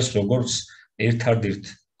კომისიას, როგორც ერთ-ერთ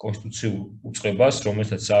კონსტიტუციურ უწყებას,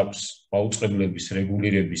 რომელსაც აქვს მაუწყებლების,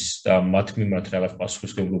 რეგულირების და მათ მიმართ რაღაც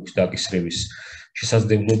პასუხისმგებლობის დაკისრების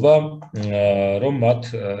შესაძლებლობა, რომ მათ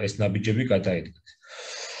ეს ნაბიჯები გადაედგათ.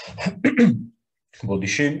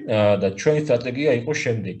 ბოდიში და ჩვენი სტრატეგია იყო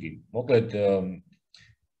შემდეგი. მოკლედ,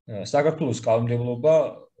 საქართველოს კანონმდებლობა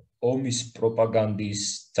ომის პროპაგანდის,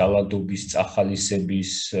 ძალადობის,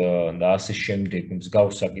 წახალისების და ასე შემდეგ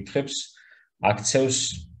მსგავს საკითხებს აქცევს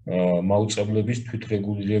მაუწყებლების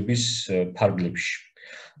თვითრეგულირების ფარგლებში.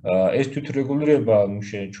 ეს თვითრეგულირება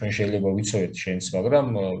ჩვენ შეიძლება ვიცოდეთ შენს, მაგრამ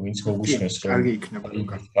ვინც მოგვისმენს, რომ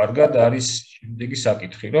კარგად არის შემდეგი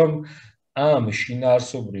საკითხი, რომ ამ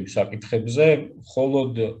შინაარსობრივ საკითხებზე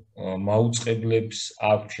მხოლოდ მაუწყებლებს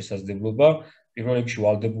აქვს შესაძლებლობა, პირველ რიგში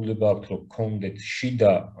ვალდებულება აქვთ, რომ გქონდეთ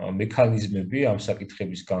შიდა მექანიზმები ამ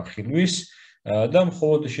საკითხების განხილვის და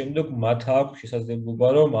მხოლოდ შემდეგ მათ აქვს შესაძლებლობა,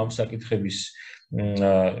 რომ ამ საკითხების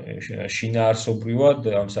შინაარსობრივად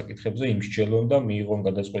ამ საკითხებზე იმსჯელონ და მიიღონ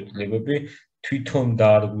გადაწყვეტილებები, თვითონ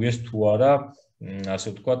დაარღვიეს თუ არა, ასე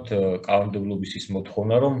ვთქვათ, კანონმდებლობის ის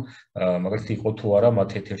მოთხოვნა, რომ მაგალითად იყო თუ არა მათ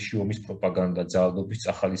ეთერში ომის პროპაგანდა, ძალადობის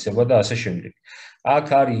წახალისება და ასე შემდეგ. აქ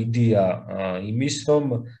არის იდეა იმის, რომ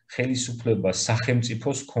ხელისუფლებას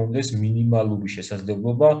სახელმწიფოს ჰქონდეს მინიმალური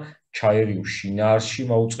შესაძლებლობა ჩაერიოს შინაარსში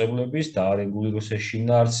მაუწყებლების და არეგულიროს ეს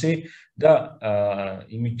შინაარსი და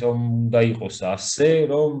იმიტომ უნდა იყოს ასე,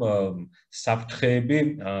 რომ საფრთხეები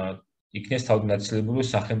იქნეს თავდანაწილებული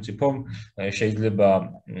სახელმწიფომ შეიძლება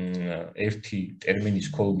ერთი ტერმინის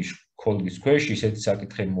ქოლგის ქვეშ ისეთი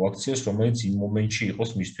საკითხები მოაქციოს, რომელიც იმ მომენტში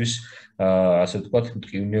იყოს მისთვის ასე ვთქვათ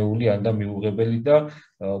მტკივნეული ან და მიუღებელი და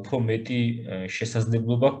უფრო მეტი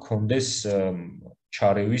შესაძლებლობა ჰქონდეს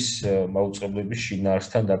ჩარევის მაუწყებლების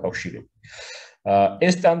შინაარსთან დაკავშირებით.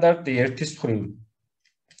 ეს სტანდარტი ერთის მხრივ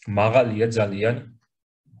მაღალია ძალიან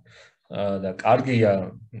და კარგია,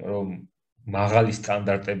 რომ მაღალი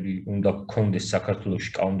სტანდარტები უნდა გქონდეს საქართველოში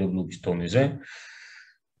კანონმდებლობის დონეზე,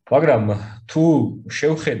 მაგრამ თუ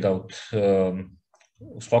შევხედავთ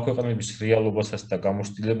სხვა ქვეყნების რეალობასაც და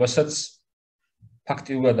გამოცდილებასაც,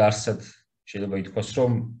 ფაქტიურად არსად შეიძლება ითქვას,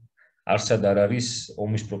 რომ არსად არ არის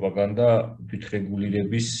ომის პროპაგანდა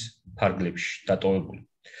თვითრეგულირების ფარგლებში დატოვებული.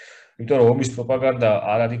 იმიტომ რომ ომის პროპაგანდა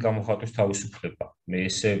არ არის გამოხატვის თავისუფლება, მე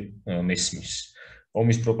ესე მესმის.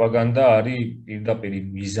 ომის პროპაგანდა არის პირდაპირ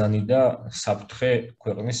მიზანი და საფრთხე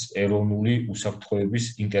ქვეყნის ეროვნული უსაფრთხოების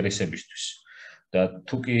ინტერესებისთვის. და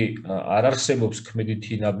თუ კი არ არსებობს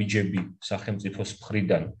ქმედითი ნაბიჯები სახელმწიფოს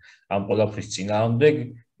მხრიდან ამ ყველაფრის წინააღმდეგ,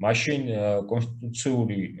 მაშინ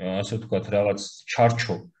კონსტიტუციური, ასე ვთქვათ, რაღაც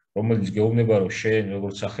ჩარჩო, რომელიც გეუბნება, რომ შენ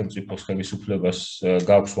როგორც სახელმწიფოს ხელისუფლებას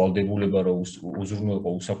გაქვს ვალდებულება, რომ უზრუნველყო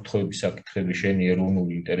უსაფრთხოების საკითხები, შენი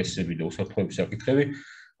ეროვნული ინტერესები და უსაფრთხოების საკითხები,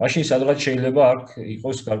 მაშინ სადღაც შეიძლება აქ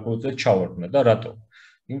იყოს გარკვეულწილად ჩავარდნა და რატო?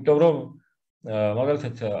 იმიტომ რომ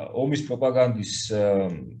მაგალითად ომის პროპაგანდის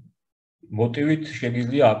მოტივით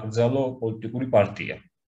შეიძლება აკრძალო პოლიტიკური პარტია.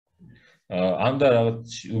 ამ და რაღაც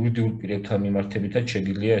იურიდიულ პირებთან მიმართებითაც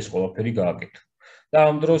შეიძლება ეს ყველაფერი გააკეთო. და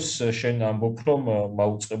ამ დროს შენ ამბობ, რომ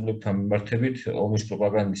მაუწყებლებთან მიმართებით ომის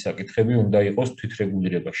პროპაგანდის საკითხები უნდა იყოს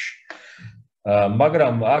თვითრეგულირებაში.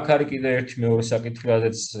 მაგრამ აქ არის კიდე ერთი მეორე საკითხი,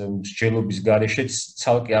 რადგან მსჯელობის გარეშეც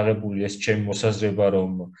ცალკე აღებული ეს ჩემი მოსაზრება,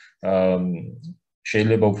 რომ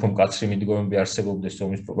შეიძლება უფრო მკაცრი მიდგომები არსებობდეს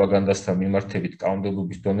ომის პროპაგანდასთან მიმართებით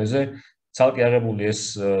კანონმდებლობის დონეზე, ცალკე აღებული ეს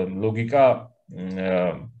ლოგიკა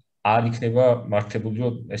არ იქნება მართებული,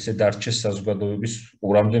 რომ ესე დარჩეს საზოგადოების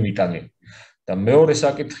ყურამდე მიტანილი. და მეორე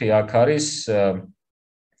საკითხი აქ არის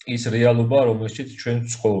ის რეალობა, რომელშიც ჩვენ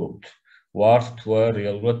ვცხოვრობთ. ვართ თუ არა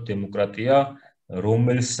რეალურად დემოკრატია,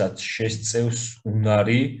 რომელსაც შესწევს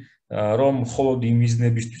უნარი, რომ მხოლოდ იმ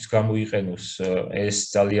მიზნებისთვის გამოიყენოს ეს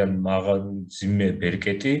ძალიან მაღალმძიმე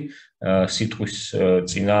ბერკეტი სიტყვის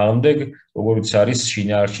წინააღმდეგ, როგორც არის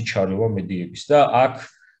შინაარსში ჩარევა მედიების. და აქ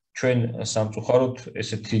ჩვენ სამწუხაროდ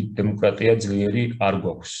ესეთი დემოკრატია ძლიერი არ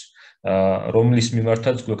გვაქვს, რომლის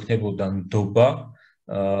მიმართაც გვექნებოდა ნდობა,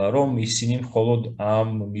 რომ ისინი მხოლოდ ამ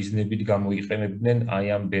მიზნებით გამოიყენებდნენ აი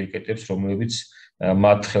ამ ბერკეტებს, რომლებიც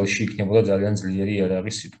მათ ხელში იქნებოდა ძალიან ძლიერი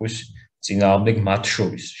იარაღი სიტყვის წინააღმდეგ მათ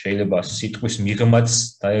შორის. შეიძლება სიტყვის მიღმაც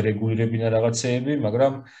დაერეგულირებინა რაღაცეები,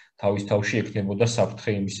 მაგრამ თავის თავში ექნებოდა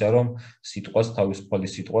საფრთხე იმისა, რომ სიტყვას თავისუფალი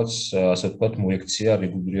სიტყვაც, ასე ვთქვათ, მოექცია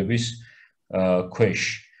რეგულირების ქვეშ.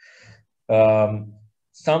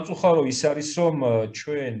 სამწუხარო ის არის, რომ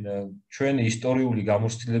ჩვენი ისტორიული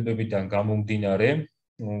გამოცდილებებიდან გამომდინარე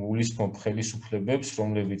გულისხმობ ხელისუფლებებს,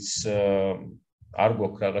 რომლებიც არ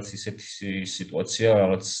გვაქვს რაღაც ისეთი სიტუაცია,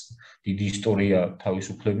 რაღაც დიდი ისტორია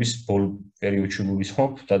თავისუფლების ბოლო პერიოდში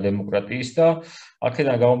გულისხმობ და დემოკრატიის და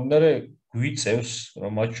აქედან გამომდინარე გვიწევს,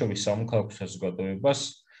 რომ მათ შორის სამოქალაქო საზოგადოებას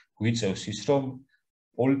გვიწევს ის, რომ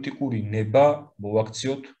პოლიტიკური ნება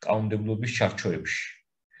მოვაქციოთ კანონმდებლობის ჩარჩოებში.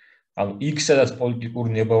 ანუ იქ სადაც პოლიტიკური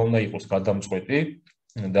ნება უნდა იყოს გადამწყვეტი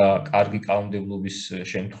და კარგი კანონმდებლობის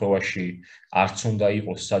შემთხვევაში არც უნდა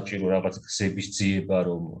იყოს საჭირო რაღაც გზების ძიება,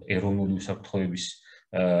 რომ ეროვნული უსაფრთხოების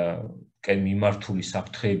კენ მიმართული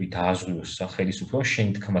საფრთხეები დააზღვიოს სახელისუფლებას, შენ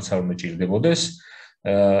თქმაც არ უნდა ჭირდებოდეს.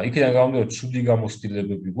 იქიდან გამომდინარე, ცუდი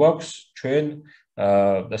გამოცდილებები გვაქვს ჩვენ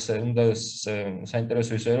და უნდა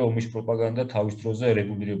საინტერესო ისაა, რომ ომის პროპაგანდა თავის დროზე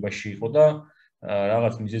რეგულირებაში იყო და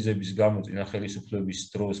რაღაც მიზეზების გამო, წინა ხელისუფლების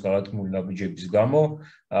დროს გადადგმული ნაბიჯების გამო,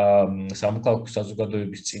 სამოქალაქო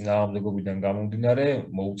საზოგადოების წინააღმდეგობიდან გამომდინარე,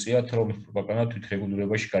 მოუწიათ, რომ ეს პროპაგანდა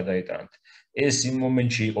თვითრეგულირებაში გადაეტანათ. ეს იმ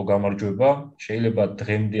მომენტში იყო გამარჯვება, შეიძლება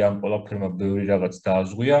დღემდე ამ ყველაფერმა ბევრი რაღაც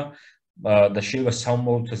დააზღვია და შეიძლება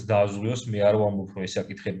სამომავლოდაც დააზღვიოს, მე არ ვამბობ, რომ ეს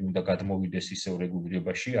საკითხები უნდა გადმოვიდეს ისევ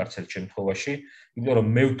რეგულირებაში, არც ერთ შემთხვევაში, იმიტომ რომ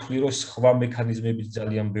მე ვთვლი, რომ სხვა მექანიზმებიც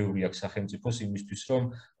ძალიან ბევრი აქვს სახელმწიფოს იმისთვის, რომ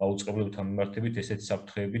აუწყებლებთან მიმართებით ესეთი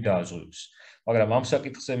საფრთხეები დააზღვიოს. მაგრამ ამ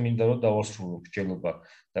საკითხზე მინდა რომ დავასრულო მსჯელობა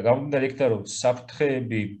და გამომდინარე იქიდან, რომ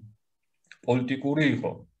საფრთხეები პოლიტიკური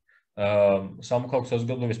იყო, სამოქალაქო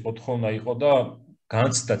საზოგადოების მოთხოვნა იყო და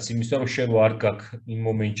განცდაც იმისა, რომ შენ არ გაქვს იმ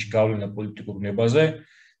მომენტში გავლენა პოლიტიკურ ნებაზე,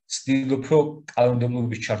 ცდილობ, რომ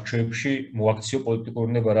კანონმდებლობის ჩარჩოებში მოაქციო პოლიტიკური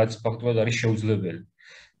ნება, რაც ფაქტობრივად არის შეუძლებელი.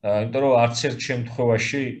 იმიტომ რომ არც ერთ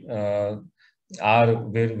შემთხვევაში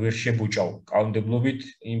ვერ შებუჭავ კანონმდებლობით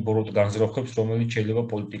იმ ბოროტ განზრახებს, რომელიც შეიძლება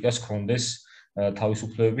პოლიტიკას ჰქონდეს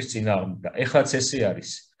თავისუფლებების წინააღმდეგ. და ეხლაც ესე არის.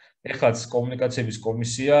 ეხლაც კომუნიკაციების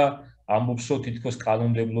კომისია ამბობს, რომ თითქოს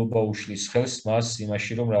კანონმდებლობა უშლის ხელს მას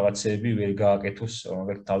იმაში, რომ რაღაცეები ვერ გააკეთოს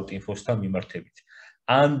ალტ-ინფოსთან მიმართებით.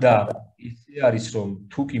 ანდა ისე არის, რომ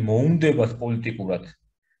თუ კი მოუნდებათ პოლიტიკურად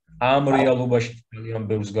ამ რეალობაში ძალიან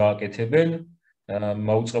ბევრს გააკეთებენ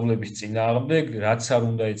მაუწყებლების წინააღმდეგ, რაც არ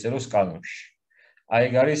უნდა ეწეროს კანონში. აი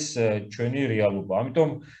ეგ არის ჩვენი რეალობა. ამიტომ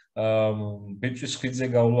ბეწვის ხიდზე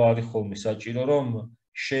გავლა არის ხოლმე საჭირო, რომ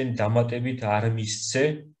შენ დამატებით არ მისცე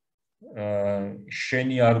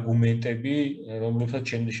შენი არგუმენტები, რომლებსაც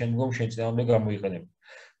შემდგომ შენ წინააღმდეგ გამოიყენებ.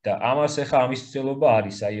 და ამას ახლა ამის ცდელობა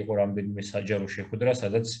არის, აი იყო რამდენიმე საჯარო შეხვედრა,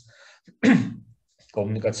 სადაც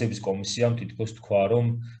კომუნიკაციების კომისიამ თითქოს თქვა, რომ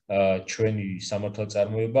ჩვენი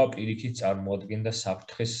სამართალწარმოება პირიქით წარმოადგენდა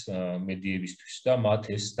საფრთხეს მედიებისთვის და მათ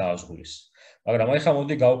ეს დააზღურეს. მაგრამ ახლა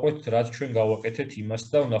მოდი გავყვეთ, რაც ჩვენ გავაკეთეთ იმას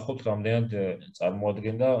და ვნახოთ, რამდენად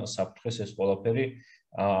წარმოადგენდა საფრთხეს ეს ყველაფერი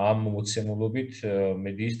ამ მოცემულობით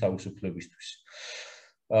მედიის თავისუფლებისთვის.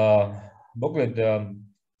 მოკლედ,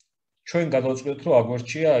 ჩვენ გადავწყვეტ, რომ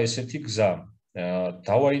აგვერჩია ესეთი გზა.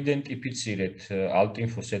 დავაიდენტიფიცირეთ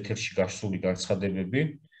ალტ-ინფოს ეთერში გასული განცხადებები,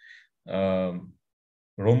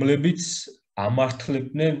 რომლებიც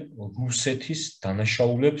ამართლებდნენ რუსეთის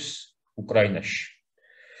დანაშაულებს უკრაინაში.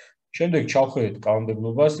 შემდეგ ჩავხედეთ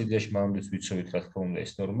კანონმდებლობას, იდეაში მანამდეც ვიცოდით, რა თქმა უნდა,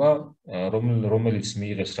 ეს ნორმა, რომელიც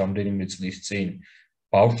მიიღეს რამდენიმე წლის წინ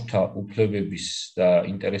ბავშვთა უფლებების და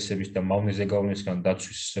ინტერესების და მავნეზე გავლენისგან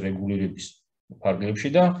დაცვის რეგულირების ფარგლებში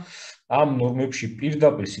და ამ ნორმებში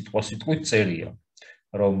პირდაპირ სიტყვასიტყვით წერია,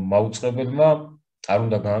 რომ მაუწყებელმა არ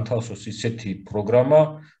უნდა განათავსოს ისეთი პროგრამა,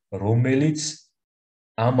 რომელიც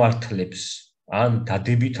ამართლებს ან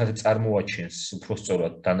დადებითად წარმოაჩენს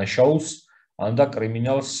უпростоრად დანაშაულს, ან და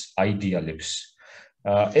კრიმინალს აიდეალებს.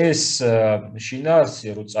 ეს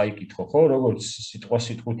შინაარსი რო წაიკითხო, ხო, როგორც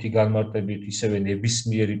სიტყვასიტყვითი განმარტებით, ისევე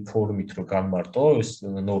ნებისმიერი ფორმით რო განმარტო ეს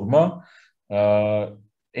ნორმა,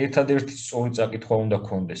 ერთადერთი სწორი წაკითხვა უნდა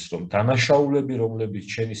გქონდეს, რომ დანაშაულები, რომლებიც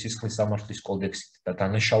შენი სისხლის სამართლის კოდექსით და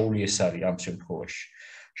დანაშაული ეს არის ამ შემთხვევაში.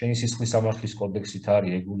 შენი სისხლის სამართლის კოდექსით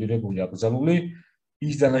არის რეგულირებული, აკრძალული,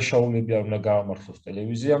 ის დანაშაულები არ უნდა გაამართლოს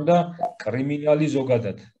ტელევიზიამ და კრიმინალი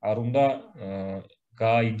ზოგადად არ უნდა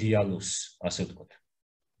გააიდეალოს, ასე ვთქვათ.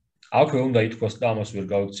 აქვე უნდა ითქვას და ამას ვერ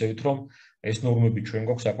გავიქცევით, რომ ეს ნორმები ჩვენ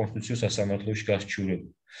გვაქვს საკონსტიტუციო სასამართლოში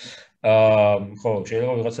გასაჩივრებული. ხო,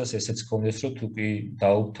 შეიძლება ვიღაცას ესეც გქონდეს, რომ თუ კი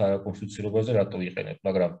დაუბრუნდეთ საკონსტიტუციურობაზე, რატო იყენებთ,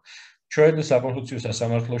 მაგრამ ჩვენ საკონსტიტუციო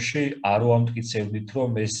სასამართლოში არ ვამტკიცებდით,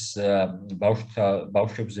 რომ ეს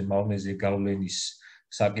ბავშვებზე მავნეზე გავლენის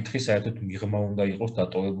საკითხი საერთოდ მიღმა უნდა იყოს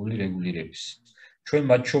დატოვებული რეგულირების. ჩვენ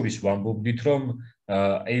მათ შორის ვამბობდით, რომ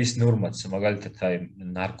ეს ნორმაც, მაგალითად,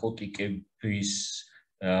 ნარკოტიკების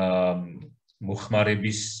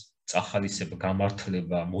მოხმარების წახალისება,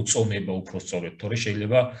 გამართლება, მოწონება უпростоრად, თორე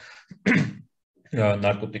შეიძლება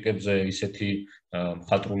ნარკოტიკებზე ისეთი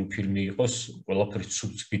მხატვრული ფილმი იყოს, ყველაფერს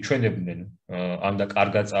ცუდს გიჩვენებდნენ, ან და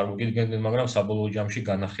კარგად წარმოგიდგენდნენ, მაგრამ საბოლოო ჯამში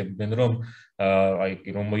განახებდნენ, რომ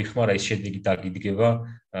რომ მოიხმარა ის შედეგი დაგიდგება,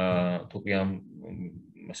 თუ კი ამ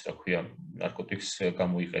ასე რა ქვია, ნარკოტიკს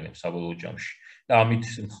გამოიყენებს საბოლოო ჯამში. და ამით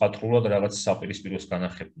მხატვრულად რაღაც საპირისპიროს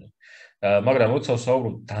განახებდნენ. მაგრამ როცა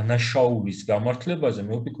ვსაუბრობ დანაშაულის გამართლებაზე,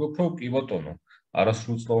 მე ვფიქრობ, რომ კი ბატონო,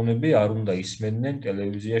 არასრულწლოვნები არ უნდა ისმენდნენ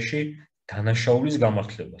ტელევიზიაში დანაშაულის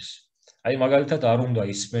გამართლებას. აი მაგალითად არ უნდა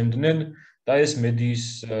ისმენდნენ და ეს მედიის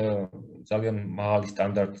ძალიან მაღალი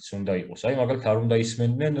სტანდარტიც უნდა იყოს. აი მაგალითად არ უნდა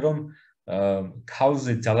ისმენდნენ, რომ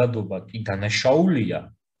ქალზე ძალადობა კი დანაშაულია,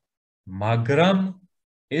 მაგრამ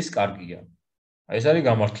ეს კარგია. აი ეს არის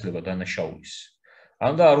გამართლება დანაშაულის.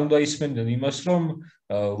 ან და არ უნდა ისმენდნენ იმას, რომ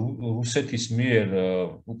რუსეთის მიერ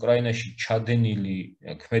უკრაინაში ჩადენილი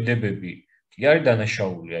ქმედებები კი არის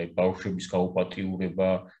დანაშაული, აი ბავშვების გაუპატიურება,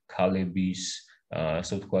 ქალების,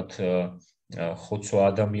 ასე ვთქვათ, ხოცვა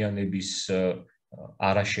ადამიანების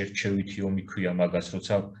არაშერჩევითი ომი ქვია მაგას,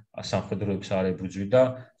 როცა სამხედროებს არ ებრძვი და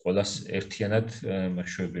ყველას ერთიანად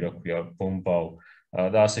შვები, რა ქვია, ბომბავ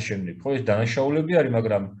და ასე შემდეგ. ხო, ეს დანაშაულები არის,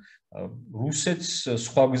 მაგრამ რუსეთს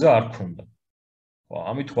სხვა გზა არ ქონდა.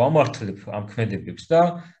 ამით ვამართლებ ამ ქმედებებს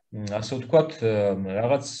და ასე ვთქვათ,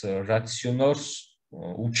 რაღაც რაციონალს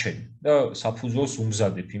უჩენ და საფუძველს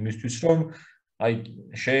უმზადებ იმისთვის, რომ აი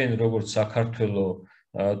შენ როგორც საქართველო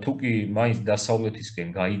თუ კი მაინც დასავლეთისკენ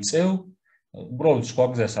გაიწევ, უბრალოდ სხვა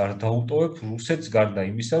გზას არ დაუტოვებ რუსეთს გარდა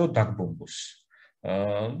იმისა, რომ დაგბომბოს.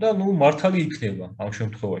 და ნუ მართალი იქნება ამ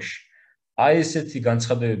შემთხვევაში. აი ესეთი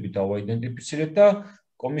განცხადებები დავაიდენტიფიცირეთ და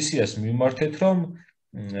კომისიას მიმართეთ, რომ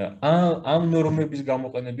ამ ნორმების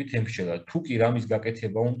გამოყენებით ემსჯელა. თუ კი რამის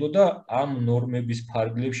გაკეთება უნდა და ამ ნორმების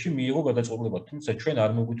ფარგლებში მიიღო გადაწყვეტილება, თუმცა ჩვენ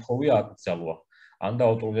არ მოგვითხოვია აკრძალვა, ან და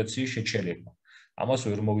ავტორიზაციის შეჩერება. ამას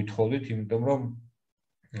ვერ მოვითხოვდით, იმიტომ რომ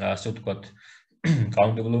ასე ვთქვათ,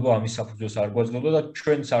 კანონმდებლობა ამის საფუძველს არ გვაძლევდა და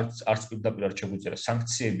ჩვენც არც პირდაპირ არ შეგვიძლია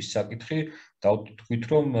სანქციების საკითხი დავთქვით,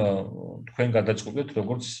 რომ თქვენ გადაწყვეტეთ,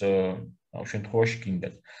 როგორც ამ შემთხვევაში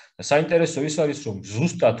გინდათ. და საინტერესო ის არის, რომ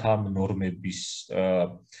ზუსტად ამ ნორმების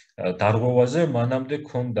დარღვევაზე მანამდე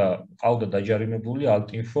ყავდა დაჯარიმებული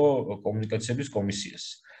ალტ-ინფო კომუნიკაციების კომისიას.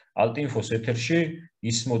 ალტ-ინფოს ეთერში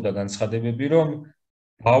ისმოდა განცხადებები, რომ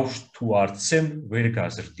ბავშვს თუ არცემ ვერ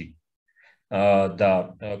გაზრდი. და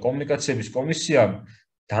კომუნიკაციების კომისიამ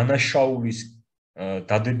დანაშაულის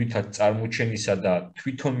დადებითად წარმოჩენისა და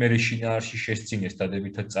თვითონ მე შინაარსში შესწინეს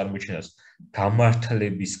დადებითად წარმოჩენას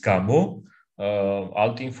გამართლების გამო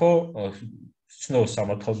ალტ-ინფო ცნობს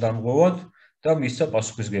სამართალდამღლოვად და მისცა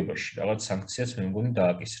პასუხისგებაში, რაღაც სანქციაც მე მგონი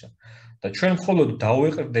დააკისრა. და ჩვენ მხოლოდ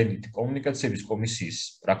დავეყრდენით კომუნიკაციების კომისიის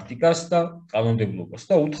პრაქტიკას და კანონმდებლობას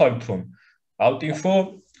და უთხრით, რომ ალტ-ინფო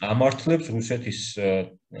ამართლებს რუსეთის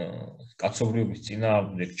კაცობრიობის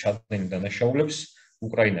წინააღმდეგ ჩადენილ დანაშაულებს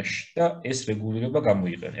უკრაინაში და ეს რეგულირება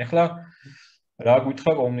გამოიყენა. ეხლა რა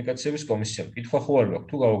გითხრა კომუნიკაციების კომისიამ? კითხვა ხო არ გაქვს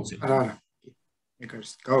თუ გავაგზავნე? არა.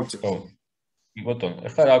 ეკარს, გავაგზავნე. ბატონო,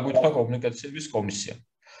 ეხლა რა გითხრა კომუნიკაციების კომისიამ?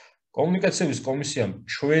 კომუნიკაციების კომისიამ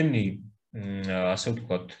ჩვენი ასე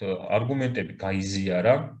ვთქვათ, არგუმენტები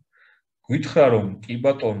გაიზიარა. გითხრა, რომ კი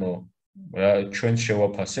ბატონო, ჩვენ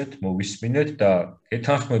შევაფასეთ, მოვისმინეთ და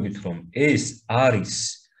გეთანხმებით, რომ ეს არის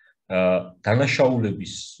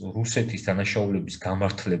დანაშაულების, რუსეთის დანაშაულების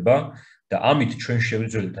გამართლება და ამით ჩვენ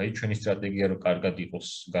შევძველით, აი ჩვენი სტრატეგია რომ კარგად იყოს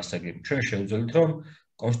გასაგები. ჩვენ შევძველით, რომ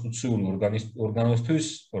კონსტიტუციური ორგანოსთვის,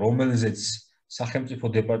 რომელზეც სახელმწიფო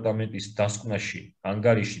დეპარტამენტის დასკვნაში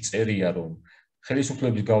ანგარიში წერია, რომ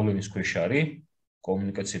ხელისუფლების გავლენის ქვეშ არის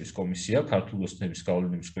კომუნიკაციების კომისია, ქართული ოცნების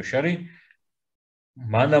გავლენის ქვეშ არის.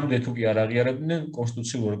 მანამდე თუ კი არ აღიარებდნენ,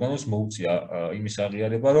 კონსტიტუციურ ორგანოს მოუწია იმის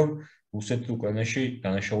აღიარება, რომ რუსეთი უკრაინაში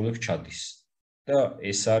დანაშაულებს ჩადის. და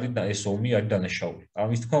ეს ომი არის დანაშაული.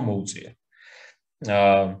 ამის თქვა მოუწია.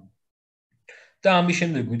 და ამის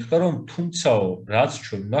შემდეგ გითხრა, რომ თუმცაო, რაც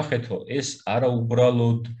ჩვენ ვნახეთო, ეს არა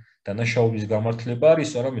უბრალოდ დანაშაულის გამართლება არის,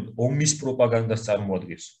 არამედ ომის პროპაგანდას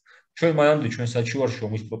წარმოადგენს. ჩვენ მანამდე ჩვენ საჩივარში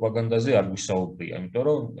ომის პროპაგანდაზე არ ვისაუბრია, იმიტომ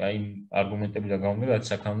რომ აი არგუმენტებიდან გამომდინარე, რაც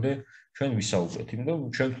აქამდე ჩვენ ვისაუბრეთ, იმიტომ რომ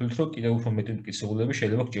ჩვენ ვთვლით, რომ კიდევ უფრო მეტი მტკიცებულები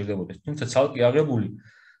შეიძლება გჭირდებოდეს. თუმცა ცალკე აღებული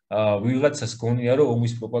ვიღაცას გონია, რომ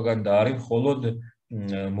ომის პროპაგანდა არის მხოლოდ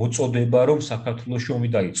მოწოდება, რომ საქართველოში ომი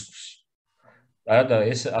დაიწყოს. და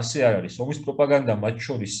ეს ასე არ არის. ომის პროპაგანდა მათ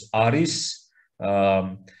შორის არის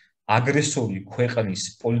აგრესორი ქვეყნის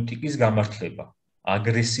პოლიტიკის გამართლება,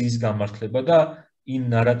 აგრესიის გამართლება და იმ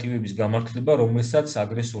ნარატივების გამართლება, რომელსაც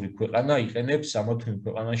აგრესორი ქვეყანა იყენებს ამა თუ იმ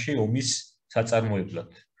ქვეყანაში ომის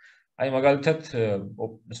საწარმოებლად. აი მაგალითად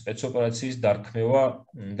სპეცოპერაციის დარქმევა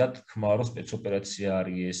და თქმა, რომ სპეცოპერაცია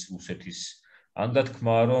არის ეს რუსეთის, ან და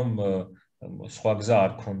თქმა, რომ სხვა გზა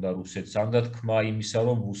არ ქონდა რუსეთს, ან და თქმა იმისა,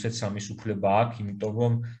 რომ რუსეთს ამის უფლება აქვს, იმიტომ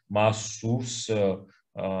რომ მას სურს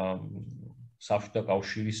საბჭოთა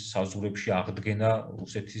კავშირის საზღვრებში აღდგენა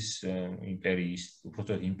რუსეთის იმპერიის,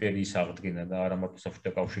 უბრალოდ იმპერიის აღდგენა და არა მარტო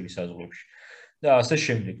საბჭოთა კავშირის საზღვრებში. და ასე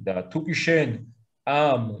შემდეგ. და თუ კი შენ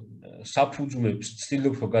ამ საფუძვლებს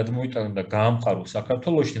ცდილობ რომ გადმოიტანო და გაამყარო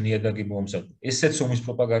საქართველოში ნიადაგი მოამზადო. ესეც ომის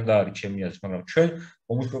პროპაგანდა არის ჩემი აზრით, მაგრამ ჩვენ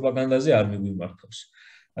ომის პროპაგანდაზე არ მივიმართავს.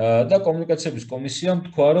 და კომუნიკაციების კომისიამ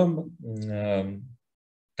თქვა, რომ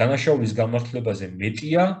დანაშაულის გამართლებაზე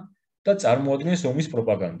მეტია და წარმოადგენს ომის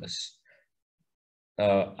პროპაგანდას.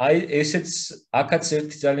 აი ესეც აქაც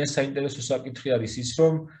ერთი ძალიან საინტერესო საკითხი არის ის,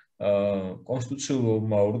 რომ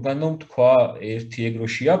კონსტიტუციურმა ორგანომ თქვა ერთი ეგრო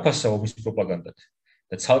შეაფასა ომის პროპაგანდად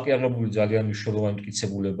და ცალკე აღებული ძალიან მნიშვნელოვანი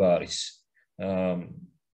მტკიცებულება არის.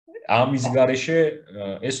 ამის გარეშე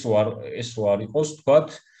ეს რო არ იყოს, თქვათ,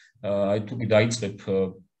 აი თუ კი დაიწყებ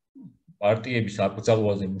პარტიების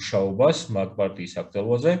აკრძალვაზე მუშაობას, მაგ პარტიის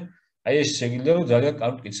აკრძალვაზე, აი ეს შეიძლება რომ ძალიან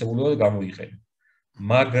კარგი მტკიცებულება გამოიყენო.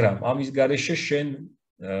 მაგრამ ამის გარეშე შენ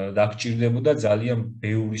დაგჭირდებოდა ძალიან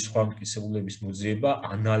ბევრი სხვა მტკიცებულების მოძიება,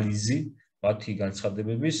 ანალიზი, მათი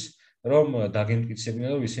განცხადებების, რომ დაგემტკიცებინა,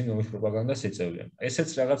 რომ ისინი ომის პროპაგანდას ეწევიან. ესეც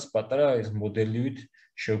რაღაც პატარა მოდელივით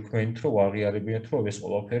შევქმნით, რომ აღიარებინათ, რომ ეს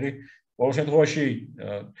ყველაფერი ყოველ შემთხვევაში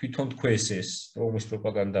თვითონ თქვენს ეს ომის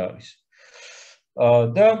პროპაგანდა არის.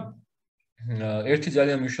 და ერთი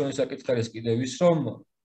ძალიან მნიშვნელოვანი საკითხი არის კიდევ ის, რომ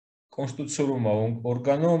კონსტიტუციურმა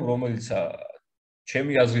ორგანომ, რომელიც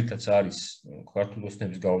ჩემი აზრითაც არის ქართული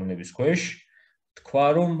ოცნების გავლენების ქვეშ, თქვა,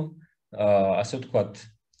 რომ ასე ვთქვათ,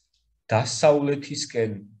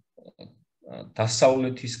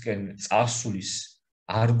 დასავლეთისკენ წასვლის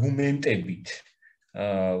არგუმენტებით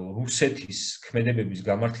რუსეთის ქმედებების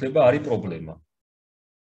გამართლება არის პრობლემა.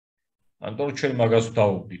 ამიტომ ჩვენ მაგას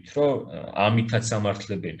ვდაუბრით, რომ ამითაც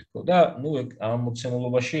ამართლებენ თქო და ამ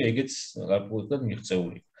მოცემულობაში ეგეც გარკვეულად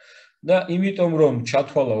მიღწეული. და იმიტომ რომ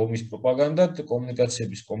ჩათვალა ომის პროპაგანდად,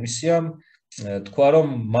 კომუნიკაციების კომისიამ თქვა, რომ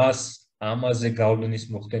მას ამაზე გავლენის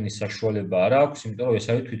მოხდენის საშუალება არ აქვს, იმიტომ რომ ეს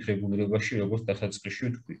არის თვითრეგულირებაში, როგორც დასაწყისში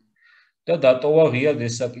ვთქვი. და დატოვა ღიად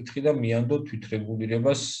ეს საკითხი და მიანდო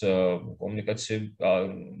თვითრეგულირებას კომუნიკაციების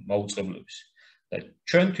მაუწყებლობის. და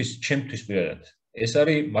ჩემთვის პირადად ეს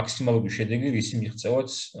არის მაქსიმალური შედეგი, ისი მიღწევაც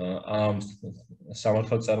ამ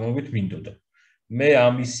სამართალწარმოებით მინდოდა. მე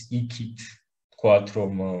ამის იქით ვთქვათ,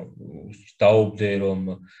 რომ დაობდე, რომ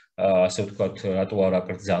ასე ვთქვათ, რატო არ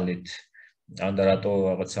აკრძალეთ ან და რატო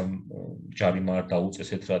რაღაცა ჯარიმა არ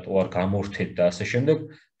დაუწესეთ, რატო არ გამორთეთ და ასე შემდეგ,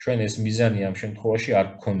 ჩვენ ეს მიზანი ამ შემთხვევაში არ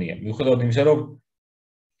გქონია. მიუხედავად იმისა, რომ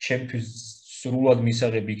ჩემთვის სრულად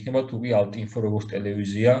მისაღები იქნება თუ კი ალტ-ინფო როგორც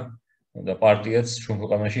ტელევიზია და პარტიაც ჩვენ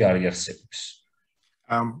ქვეყანაში არ იარსებებს.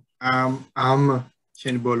 ამ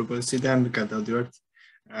შენი ბოლო პოზიციიდან გადავდივართ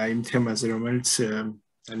იმ თემაზე, რომელიც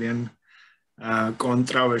ძალიან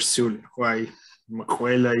კონტრავერსიული, ხო აი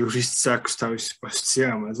ყველა იურისტს აქვს თავისი პოზიცია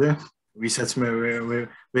ამაზე, ვისაც მე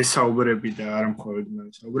ვესაუბრები და არა მხოლოდ მე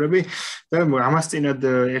ვესაუბრები და ამას წინად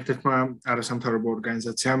ერთ-ერთმა არასამთავრობო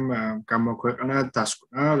ორგანიზაციამ გამოაქვეყნა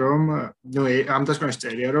დასკვნა, რომ ამ დასკვნაში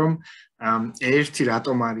წერია, რომ ერთი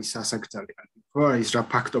რატომ არის ასაკრძალი, ხო, ის რა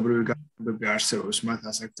ფაქტობრივი განმარტებები არსებობს მათ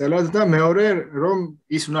ასაკრძალად და მეორე რომ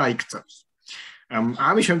ის უნდა აიქცევს.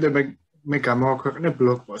 ამის შემდეგ მე გამოვაქვეყნე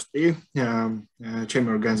ბლოგპოსტი ჩემი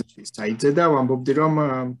ორგანიზაციის საიტზე და ვამბობდი, რომ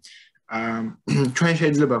ჩვენ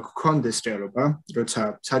შეიძლება გქონდეს რეალობა, როცა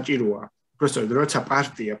საჭიროა, უბრალოდ როცა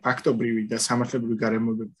პარტია ფაქტობრივი და სამართლებრივი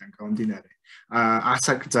გარემოებებიდან გამომდინარე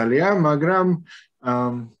ასაკრძალია, მაგრამ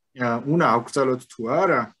უნდა აუკრძალოთ თუ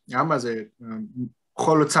არა, ამაზე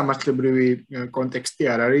მხოლოდ სამართლებრივი კონტექსტი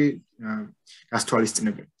არ არის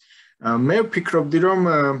გასთვალისწინებელი. მე ვფიქრობდი, რომ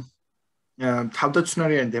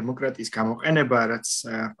თავდაცვნარიანი დემოკრატიის გამოყენება, რაც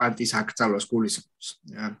პარტიის აკრძალვას გულისხმობს,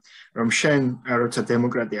 რომ შენ როცა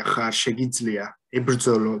დემოკრატია ხარ, შეგიძლია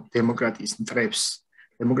ებრძოლო დემოკრატიის მტრებს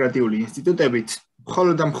დემოკრატიული ინსტიტუტებით,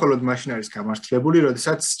 მხოლოდ და მხოლოდ მაშინ არის გამართლებული,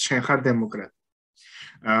 როდესაც შენ ხარ დემოკრატი.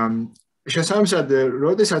 შესაბამისად,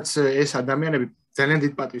 როდესაც ეს ადამიანები ძალიან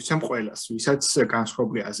დიდ პატივს ემ ყველას, ვისაც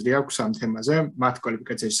განსხვავებული აზრი აქვს ამ თემაზე, მათ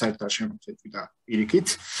კვალიფიკაციაში საერთოდ არ შემოგვეცი და პირიქით.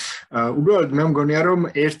 უბრალოდ მე მგონია, რომ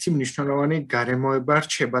ერთი მნიშვნელოვანი გარემოება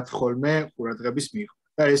რჩებათ ხოლმე ყურადღების მიღება.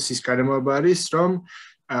 და ეს ის გარემოება არის, რომ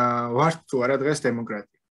ვართ თუ არა დღეს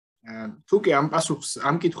დემოკრატია. თუ კი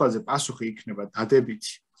ამ კითხვაზე პასუხი იქნება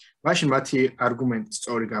დადებითი, მაშინ მათი არგუმენტი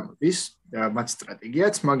სწორი გამოდის და მათი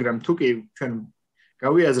სტრატეგიაც, მაგრამ თუ კი ჩვენ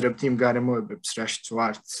გავიაზრებთ იმ გარემოებებს, რაშიც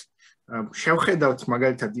ვართ, შევხედავთ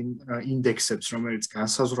მაგალითად იმ ინდექსებს, რომელიც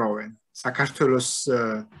განსაზღვრავენ საქართველოს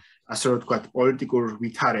ასე რომ ვთქვათ პოლიტიკურ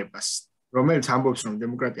ვითარებას, რომელიც ამბობს, რომ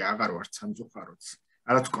დემოკრატია აღარ ვართ სამწუხაროდ,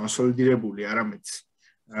 არათუ კონსოლიდირებული, არამედ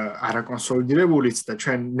არაკონსოლიდირებულიც და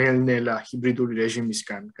ჩვენ ნელ-ნელა ჰიბრიდული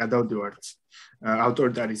რეჟიმისგან გადავდივართ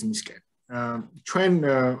ავტორიტარიზმისკენ. ჩვენ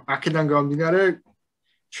აქედან გამომდინარე,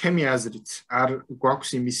 ჩემი აზრით, არ გვაქვს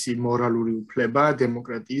იმისი მორალური უფლება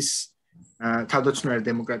დემოკრატიის თავდაცვნარი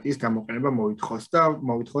დემოკრატიის გამოყენება მოვითხოვოთ და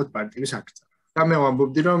მოვითხოვოთ პარტიების აკრძალვა. და მე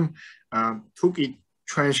ვამბობდი, რომ თუ კი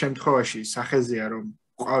ჩვენ შემთხვევაში სახეზეა, რომ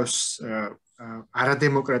ყავს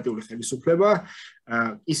არადემოკრატიული ხელისუფლება,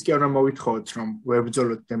 ის კი არ უნდა მოვითხოვოთ, რომ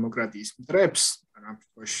ვებრძოლოთ დემოკრატიის მტრებს, ამ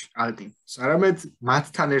შემთხვევაში ალტ-ინფოს, არამედ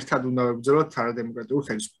მათთან ერთად უნდა ვებრძოლოთ არადემოკრატიულ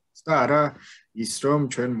ხელისუფლებას და არა ის, რომ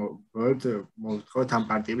ჩვენ მოვითხოვოთ ამ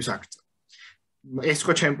პარტიების აკრძალვა. ეს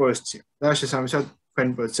ხო ჩემი პოზიცია და შესაბამისად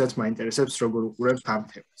თქვენი პოზიციაც მაინტერესებს, როგორ უყურებთ ამ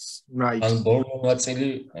თემას. ან ბოლო ნაწილი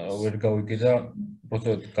ვერ გავიგე და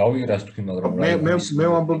უბრალოდ გავიგრას თქვი, მაგრამ მე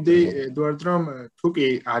ვამბობდი ედუარდ, რომ თუ კი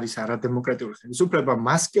არის არადემოკრატიული ხელისუფლება,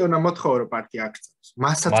 მას კი უნდა მოთხოვო, რომ პარტია აკრძალოს.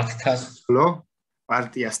 მასაც მათთან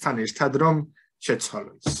პარტიასთან ერთად რომ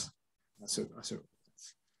შეცვალო ის. ასე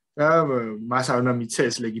და მას არ უნდა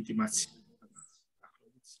მიცეს ლეგიტიმაცია.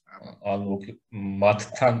 ანუ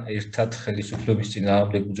მათთან ერთად ხელისუფლების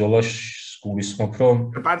წინააღმდეგ ბრძოლას გულისხმობ, რომ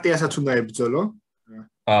პარტიასაც უნდა ებრძოლო.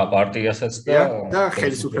 პარტიასაც და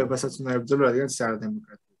ხელისუფლებასაც უნდა ებრძოლო, რადგან ის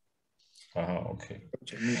არადემოკრატია. ოკეი.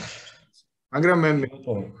 მაგრამ მე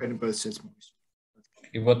თქვენი პოზიციაც მოვისმენთ.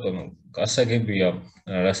 კი ბატონო, გასაგებია,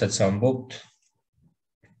 რასაც ამბობთ.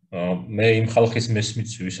 მე იმ ხალხის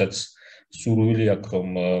მესმის, ვისაც სურვილი აქვს, რომ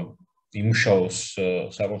იმუშაოს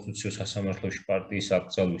საკონსტიტუციო სასამართლოში პარტიის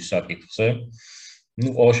აკრძალვის საკითხზე.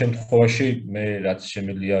 ყოველ შემთხვევაში მე რაც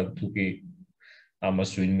შემიძლია თუ კი ამას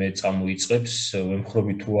ვინმე წამოიწყებს,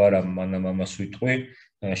 ვემხრობი თუ არა მანამ ამას ვიტყვი,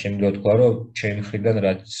 შემიძლია ვთქვა, რომ ჩემი მხრიდან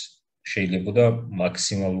რაც შეიძლება და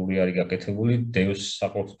მაქსიმალური არის გაკეთებული დევს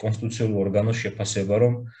საკონსტიტუციურ ორგანოს შეფასება,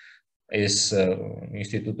 რომ ეს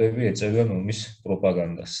ინსტიტუტები ეწევიან ომის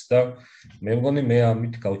პროპაგანდას და მე მგონი მე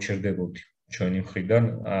ამით გავჩერდებოდი ჩვენი მხრიდან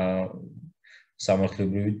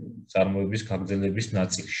სამართლებრივი წარმოების გაგრძელების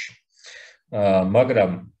ნაწილში.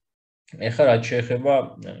 მაგრამ ეხლა რაც შეეხება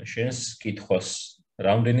შენს კითხვას,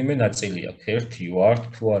 რამდენიმე ნაწილი აქვს. ერთი ვართ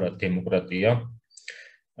თუ არა დემოკრატია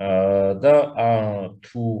და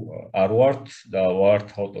თუ არ ვართ და ვართ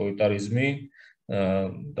ავტორიტარიზმი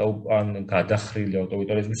და ან გადახრილი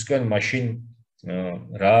ავტორიტარიზმისგან, მაშინ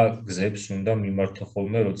რა გზებს უნდა მიმართო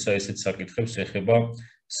ხოლმე, როცა ესეთ საკითხებს ეხება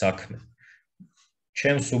საქმე.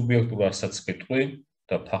 ჩემ სუბიექტურ ასაც გეტყვი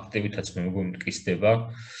და ფაქტებითაც მე მგონი მტკიცდება,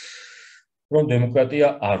 რომ დემოკრატია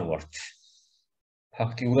არ ვართ.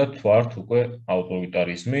 ფაქტიურად ვართ უკვე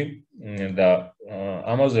ავტორიტარიზმი და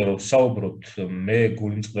ამაზე რომ საუბრობთ, მე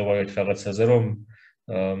გული მწყდება ერთ რაღაცაზე, რომ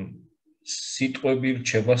სიტყვები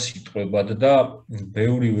რჩება სიტყვებად და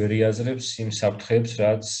ბევრი ვერ იაზრებს იმ საფრთხეებს,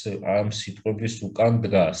 რაც ამ სიტყვების უკან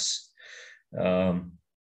დგას.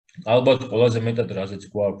 ალბათ ყველაზე მეტად რაზეც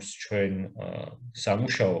გვაქვს ჩვენ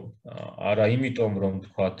სამუშაო, არა იმიტომ რომ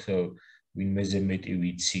თქვათ ვინმეზე მეტი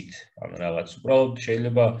ვიცით, ან რაღაც. უბრალოდ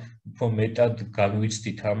შეიძლება უფრო მეტად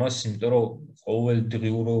განვიცდით ამას, იმიტომ რომ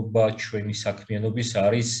ყოველდღიურობა ჩვენი საქმიანობის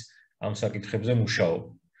არის ამ საკითხებზე მუშაობა.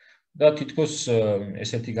 და თითქოს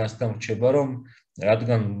ესეთი განცდა რჩება, რომ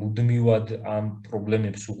რადგან მუდმივად ამ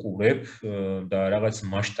პრობლემებს უყურებ და რაღაც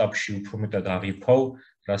მასშტაბში უფრო მეტად აღიქვავ,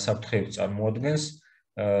 რა საფრთხეებს წარმოადგენს,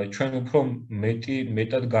 ჩვენ უფრო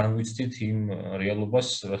მეტად განვიცდით იმ რეალობას,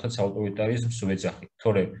 რასაც ავტორიტარიზმს ვეძახით.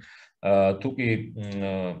 თორე თუ კი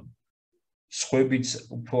სხვებიც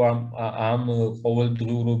უფრო ამ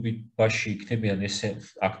ყოველდღიურობაში იქნებიან ესე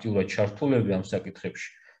აქტიურად ჩართულები ამ საკითხებში,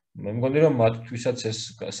 მე მგონი რომ მათთვისაც ეს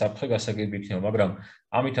საფრთხე გასაგები იქნება, მაგრამ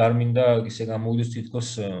ამით არ მინდა ისე გამოვიდეს თითქოს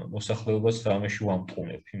მოსახლეობას რამეში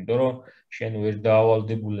ვამტყუნებ, იმიტომ რომ შენ ვერ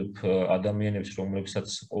დაავალდებულებ ადამიანებს, რომლებსაც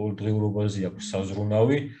ყოველდღიურობაზე აქვს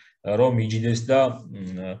საზრუნავი, რომ იჯდეს და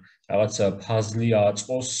რაღაცა ფაზლი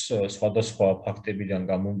აწყოს სხვადასხვა ფაქტებიდან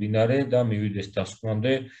გამომდინარე და მივიდეს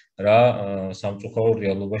დასკვნამდე რა სამწუხარო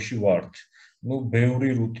რეალობაში ვართ.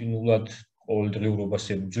 ბევრი რუტინულად ყოველდღიურობას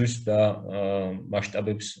ებრძვის და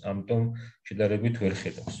მასშტაბებს ამიტომ შედარებით ვერ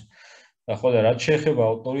ხედავს. ხო და რაც შეეხება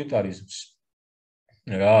ავტორიტარიზმს,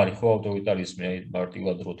 რა არის ხო ავტორიტარიზმი,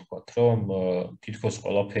 მარტივად რო თქვათ, რომ თითქოს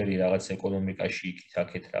ყველაფერი რაღაც ეკონომიკაში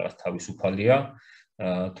იქით-აქეთ რაღაც თავისუფალია,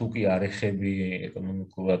 თუ კი არ ეხები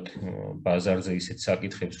ეკონომიკურად ბაზარზე ისეთ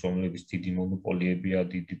საკითხებს, რომლებიც დიდი მონოპოლიებია,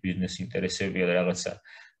 დიდი ბიზნეს ინტერესებია და რაღაცა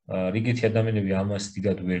რიგითი ადამიანები ამას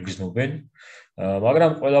დიდად ვერ გრძნობენ,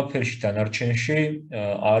 მაგრამ ყველაფერში დანარჩენში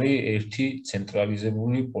არის ერთი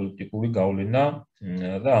ცენტრალიზებული პოლიტიკური გავლენა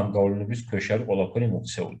და ამ გავლენების ქვეშ არის ყველაფერი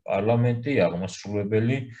მოქცეული. პარლამენტი,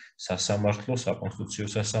 აღმასრულებელი, სასამართლო, საკონსტიტუციო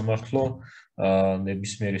სასამართლო,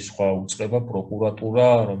 ნებისმიერი სხვა უწყება, პროკურატურა,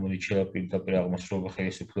 რომელიც პირდაპირ აღმასრულებელ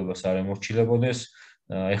ხელისუფლებას არ ემორჩილებოდეს,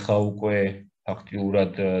 ეხლა უკვე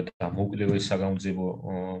ფაქტიურად დამოუკიდებელი საგამოძიებო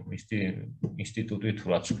ინსტიტუტი თუ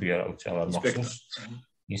რაც ქვია, რა ვიცი, აღარ მახსოვს,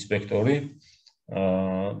 ინსპექტორი.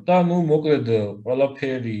 და მოკლედ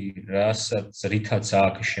ყველაფერი, რითაც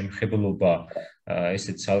აქვს შემხებლობა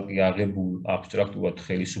ესეთ ცალკე აღებულ აბსტრაქტულად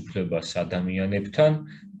ხელისუფლებას ადამიანებთან,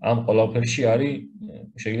 ამ ყველაფერში არის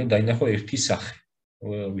შეიძლება დაინახო ერთი სახე.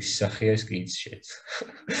 ვისი სახეა ეს კი იცი შეიძლება.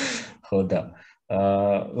 ხო და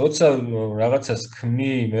როცა რაღაცას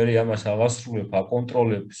ქმნი, მე ამას ავასრულებ,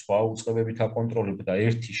 აკონტროლებ, სხვა უწყებებით აკონტროლებ და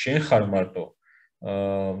ერთი შენ ხარ მარტო,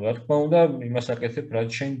 რა თქმა უნდა, იმას აკეთებ, რაც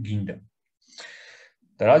შენ გინდა.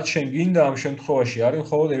 და რაც შენ გინდა ამ შემთხვევაში არის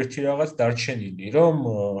მხოლოდ ერთი რაღაც დარჩენილი, რომ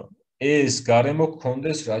ეს გარემო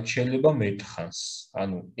გქონდეს რაც შეიძლება მეტხანს.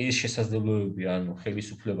 ანუ ეს შესაძლებლობები, ანუ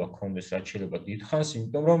ხელისუფლება გქონდეს რაც შეიძლება დიდხანს,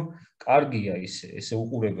 იმიტომ რომ კარგია ესე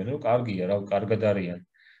უყურებენ, რომ კარგია, რა კარგად არიან.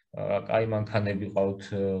 კაი მანქანები ყავთ,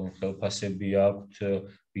 ხელფასები აქვთ,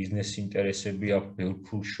 ბიზნეს ინტერესები აქვთ, ბევრ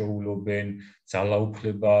ფულს შოულობენ,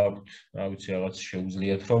 ძალაუფლება აქვთ, რა ვიცი, რაღაც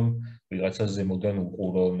შეუძლიათ რომ ვიღაცას ზემოდან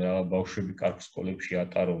უყურონ, ბავშვები კარგ სკოლებში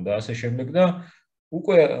ატარონ და ასე შემდეგ და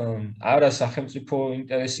უკვე არა სახელმწიფო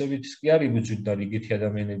ინტერესებით კი არ იბრძვით და რიგითი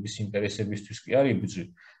ადამიანების ინტერესებისთვის კი არ იბრძვით,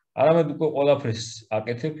 არამედ უკვე ყველაფერს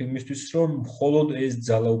აკეთებ იმისთვის, რომ მხოლოდ ეს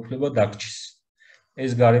ძალაუფლება დაგჭის,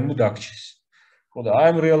 ეს გარემო დაგჭის. ხო და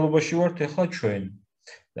ამ რეალობაში ვართ ახლა ჩვენ.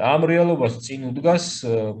 და ამ რეალობას წინ უდგას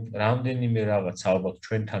რამდენიმე რაღაც, ალბათ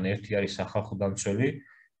ჩვენთან ერთი არის სახალხო დამცველი,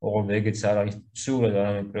 ოღონდ ეგეც არა ინსტიტუციურად,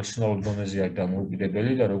 არამედ პერსონალურ დონეზე არის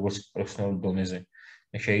დამოუკიდებელი და როგორც პერსონალურ დონეზე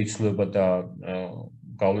შეიცვლება და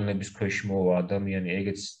გავლენების ქვეშ მოვა ადამიანი,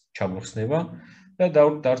 ეგეც ჩამოხსნება და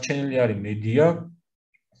დარჩენილი არის მედია,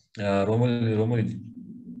 რომელიც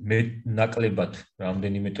ნაკლებად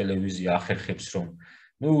რამდენიმე ტელევიზია ახერხებს, რომ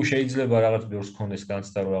შეიძლება რაღაც ბევრს ქონდეს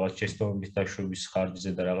განცდა, რომ რაღაც შეცდომების დაშვების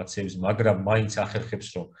ხარჯზე და რაღაცების, მაგრამ მაინც ახერხებს,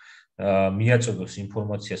 რომ მიაწოდოს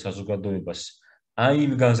ინფორმაცია საზოგადოებას აი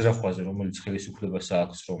იმ განზრახვაზე, რომელიც ხელისუფლებას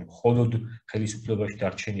აქვს, რომ მხოლოდ ხელისუფლებაში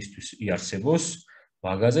დარჩენისთვის იარსებოს,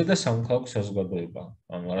 მაღაზე და სამოქალაქო საზოგადოება,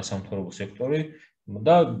 ანუ არასამთავრობო სექტორი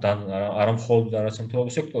და არა მხოლოდ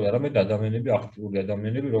არასამთავრობო სექტორი, არამედ ადამიანები, აქტიური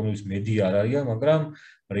ადამიანები, რომლებიც მედია არ არიან, მაგრამ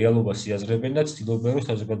რეალობას იაზრებენ და ცდილობენ, რომ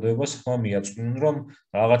საზოგადოებას ხმა მიაწვნენ, რომ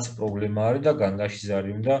რაღაც პრობლემა არის და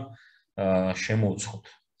განგაშიზარი უნდა შემოუცხოთ.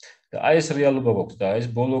 და აი ეს რეალობა გვაქვს და ეს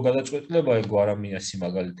ბოლო გადაწყვეტილება ეგ გვარამიასი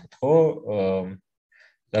მაგალითად, ხო?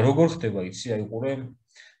 და როგორ ხდება იცი, აი ყურე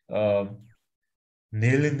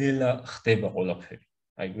ნელ-ნელა ხდება ყველაფერი.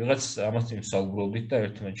 აი ვიღაც ამას იმსაუბრობდით და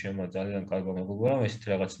ერთმანეთს შემო ძალიან კარგად მეგობრებო, ესეთ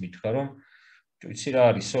რაღაც მითხრა, რომ ვიცი რა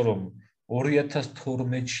არისო, რომ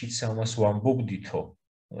 2012-შიც ამას ვამბობდითო,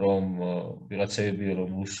 რომ ვიღაცები რომ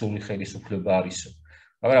რუსული ხელისუფლება არისო.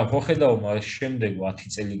 მაგრამ ხო ხედავ მას შემდეგ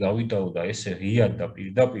 10 წელი გავიდაო და ესე ღიად და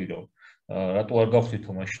პირდაპირ რატო არ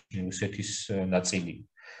გავხდითო მაშინ რუსეთის ნაწილი.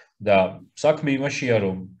 და საქმე იმაშია,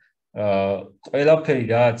 რომ ყველაფერი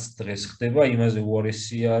რაც დღეს ხდება, იმაზე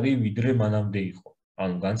უარესი არის, ვიდრე მანამდე იყო.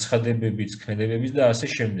 ანუ განცხადებებიც, ქმედებებიც და ასე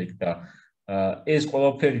შემდეგ. და ეს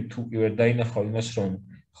ყველაფერი თუ კი ვერ დაინახავ იმას, რომ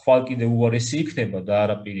ხვალ კიდე უარესი იქნება და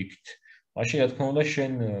არა პირიქით, მაშინ რა თქმა უნდა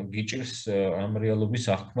შენ გიჭირს ამ რეალობის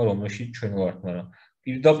აღქმა, რომელშიც ჩვენ ვართ, მაგრამ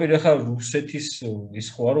პირდაპირ ახლა რუსეთის ის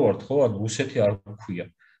ხო არ ვართ, ხო? ანუ რუსეთი არ გვქვია.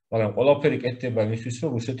 მაგრამ ყველაფერი კეთდება იმისთვის,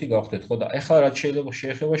 რომ რუსეთი გავხდეთ, ხო? და ახლა რაც შეიძლება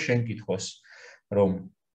შენ კითხვას, რომ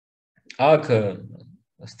აქ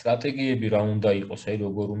სტრატეგიები რა უნდა იყოს, აი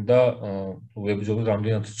როგორ უნდა ვებრძოლოთ,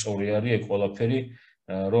 რამდენად სწორი არის ეგ ყველაფერი,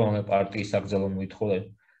 რომ ამ პარტიის აკრძალვა მოითხოვა.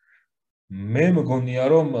 მე მგონია,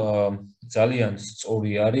 რომ ძალიან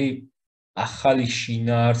სწორი არის ახალი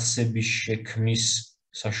შინაარსების შექმნის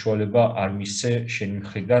საშუალება არ მისცე შენი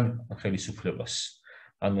მხრიდან ხელისუფლებას.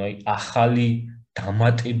 ანუ აი ახალი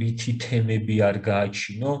დამატებითი თემები არ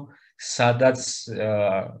გააჩინო, სადაც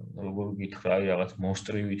როგორ გითხრა, აი რაღაც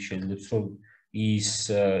მოსტრივით შეიძლება რომ ის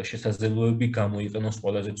შესაძლებლობები გამოიყენოს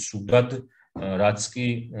ყველაზე ცუდად, რაც კი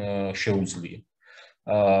შეუძლია.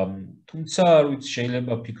 თუმცა არ ვიცი,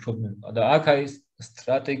 შეიძლება ფიქრობდნენ და აქ აი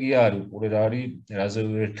სტრატეგია არის, უყურე რა არის, რაზე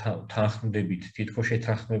ვერ თანხმდებით, თითქოს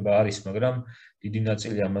შეთანხმება არის, მაგრამ დიდი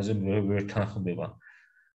ნაწილი ამაზე ვერ თანხმდება.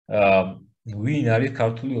 ვინ არის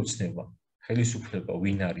ქართული ოცნება? ხელისუფლება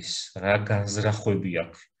ვინ არის? რა განზრახვები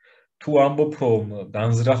აქვს? თუ ამბობ, რომ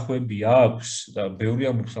განზრახვები აქვს და ბევრი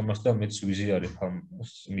ამბობს ამას და მეც ვიზიარებ ამ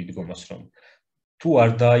მიდგომას, რომ თუ არ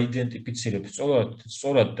დააიდენტიფიცირებ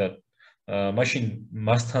სწორად და მაშინ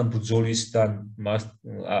მასთან ბრძოლისთან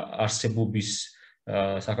არსებობის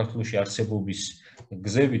საქართველოში არსებობის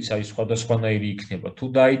გზებიც აი სხვადასხვანაირი იქნება. თუ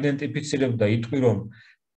დააიდენტიფიცირებ და იტყვი, რომ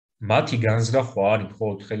მათი განზრახვა არის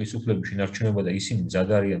მხოლოდ ხელისუფლების შინარჩუნება და ისინი მზად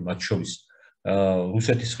არიან მათ შორის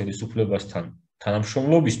რუსეთის ხელისუფლებასთან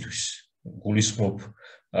თანამშრომლობისთვის, გულისხმობ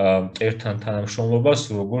მტერთან თანამშრომლობას,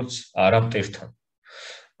 როგორც არა მტერთან.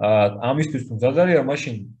 ამისთვის თუ მზად არიან,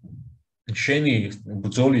 მაშინ შენი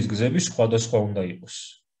ბრძოლის გზები სხვადასხვა უნდა იყოს.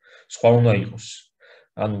 სხვა უნდა იყოს.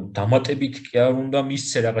 ანუ დამატებით კი არ უნდა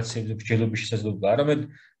მისცე რაღაც მსჯელობის შესაძლებლობა, არამედ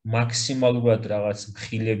მაქსიმალურად რაღაც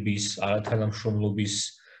მხილების, არათანამშრომლობის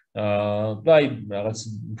და აი რაღაც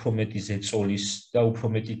უფრო მეტი ზეწოლის და უფრო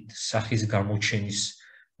მეტი სახის გამოჩენის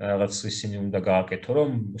რაღაც ისინი უნდა გააკეთო, რომ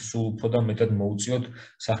სულ უფრო და მეტად მოუწიოთ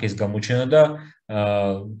სახის გამოჩენა და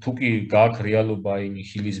თუ კი გააქვს რეალობა, აი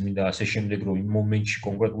ნიჰილიზმი და ასე შემდეგ, რომ იმ მომენტში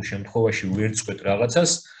კონკრეტულ შემთხვევაში ვერ წყვეტ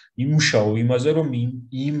რაღაცას, იმუშაო იმაზე, რომ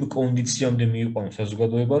იმ კონდიციამდე მიიყვანო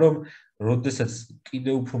საზოგადოება, რომ როდესაც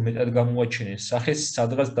კიდევ უფრო მეტად გამოაჩენენ სახეს,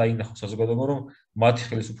 სადღაც დაინახო საზოგადოება, რომ მათი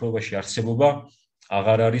ხელისუფლებაში არსებობა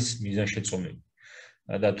აღარ არის მიზანშეწონილი.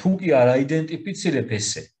 და თუ კი არ აიდენტიფიცირებ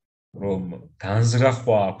ესე, რომ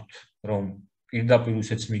განზრახვა აქვთ, რომ პირდაპირ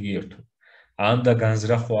რუსეთს მიგიერთო, ან და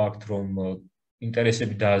განზრახვა აქვთ, რომ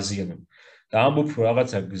ინტერესები დააზიანონ და ამბობ, რომ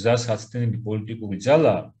რაღაცა გზას აცდენები პოლიტიკური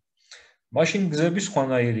ძალა, მაშინ გზები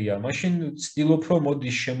სხვანაირია, მაშინ ვცდილობ, რომ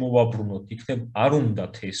მოდი შემოვაბრუნოთ, იქნებ არ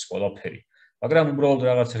უნდათ ეს ყველაფერი, მაგრამ უბრალოდ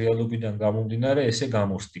რაღაც რეალობიდან გამომდინარე ესე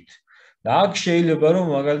გამოსდით. და აქ შეიძლება რომ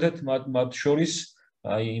მაგალითად მათ შორის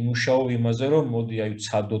აი იმუშაო იმაზე, რომ მოდი აი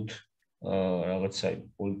ვცადოთ რაღაცა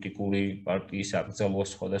პოლიტიკური პარტიის აკრძალვა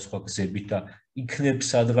სხვადასხვა გზებით და იქნებ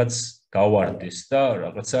სადღაც გავარდეს და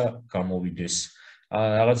რაღაცა გამოვიდეს.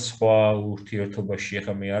 რაღაც სხვა ურთიერთობაში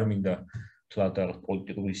ახლა მე არ მინდა თლად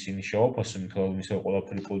პოლიტიკური ისინი შევაფასო, თლად ისე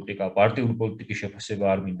ყველაფერი პოლიტიკა, პარტიული პოლიტიკის შეფასება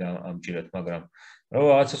არ მინდა ამჯერად, მაგრამ რომ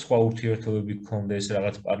რაღაცა სხვა ურთიერთობები გქონდეს,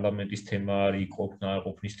 რაღაც პარლამენტის თემა არის, ყოფნა არ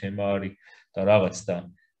ყოფნის თემა არის და რაღაც და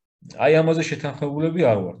აი ამაზე შეთანხმებულები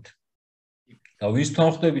არ ვართ. და ვინც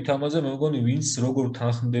თანხმდებით ამაზე, მე მგონი ვინც როგორ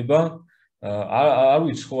თანხმდება, არ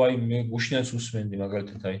ვიცი ხო, აი მე გუშინაც უსმენდი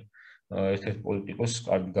მაგალითად აი ერთ-ერთ პოლიტიკოს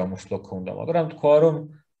კარგი გამოსვლა ქონდა, მაგრამ თქვა რომ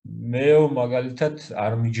მე მაგალითად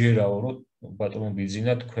არ მიჯერაო, რომ ბატონო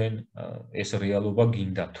ბიზინა თქვენ ეს რეალობა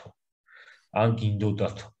გინდათო. ან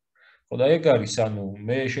გინდოდათო. ხო და ეგ არის, ანუ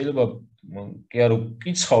მე შეიძლება კი არ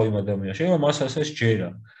ვკიცხავ იმ ადამიანს, შეიძლება მას ასე სჯერა.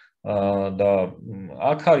 და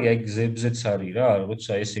აქ არის აი გზებზეც არის რა,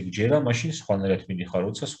 როცა ესე გჯერა, მაშინ სხვანაირად მიდიხარ,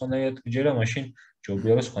 როცა სხვანაირად გჯერა, მაშინ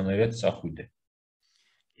ჯობია რომ სხვანაირად წახვიდე.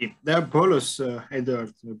 და ბოლოს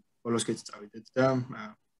ედუარდ ბოლოსკეც წავიდეთ და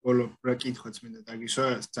ბოლო რა კითხვაც მინდა დაგისვა,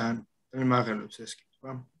 ძალიან მაღელებს ეს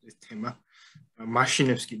კითხვა, ეს თემა.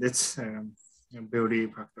 მაშინებს კიდეც ბევრი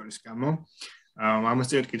ფაქტორის გამო. ამას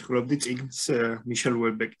წინ კითხულობდი წიგნს მიშელ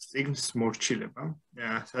უელბეკის წიგნს მორჩილება,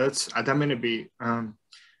 სადაც ადამიანები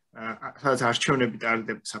სადაც არჩევნები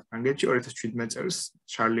ტარდება საფრანგეთში 2017 წელს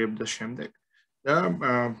შარლი ებდოს შემდეგ და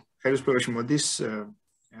ხელისუფლებაში მოდის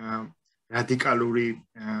რადიკალური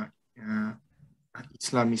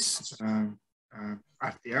ისლამის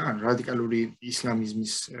პარტია, რადიკალური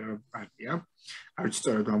ისლამიზმის პარტია. არ ვიცი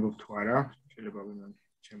სწორად ვამბობ თუ არა, შეიძლება ვინმე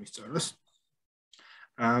შემისწოროს.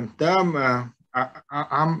 და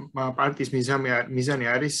ამ პარტიის მიზანი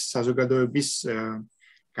არის საზოგადოების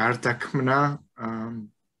გარდაქმნა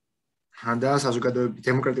და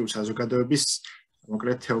დემოკრატიული საზოგადოების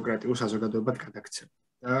მოკლედ თეოკრატიულ საზოგადოებად გადაქცევა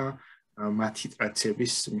და მათი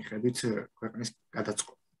ტრადიციების მიხედვით ქვეყნის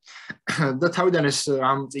გადაწყობა. და თავიდან ეს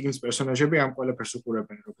ამ წიგნის პერსონაჟები ამ ყველაფერს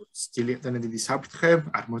უყურებენ როგორც ძალიან დიდი საფრთხე,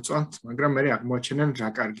 არ მოწონთ, მაგრამ მე აღმოაჩენენ რა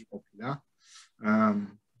კარგი ყოფილა.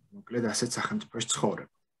 მოკლედ ასეთ სახელმწიფოში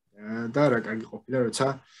ცხოვრება. და რა კარგი ყოფილა, როცა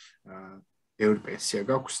ბევრი პენსია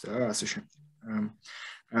გაქვს და ასე შემდეგ.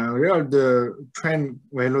 რეალურად ჩვენ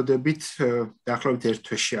ველოდებით დაახლოებით ერთ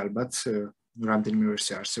თვეში ალბათ რამდენიმე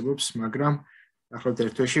ვერსია არსებობს, მაგრამ დაახლოებით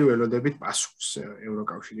ერთ თვეში ველოდებით პასუხს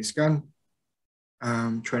ევროკავშირისგან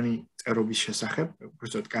ჩვენი წერობის შესახებ,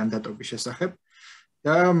 უბრალოდ კანდიდატობის შესახებ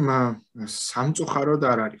და სამწუხაროდ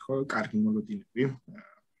არ არის ხო კარგი მოლოდინები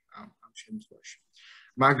ამ შემთხვევაში.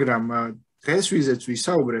 მაგრამ დღეს ვიზეც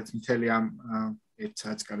ვისაუბრეთ მთელი ამ ერთ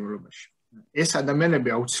საათის განმავლობაში. ეს ადამიანები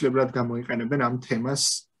აუცილებლად გამოიყენებენ ამ თემას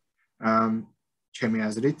ჩემი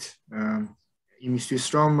აზრით იმისთვის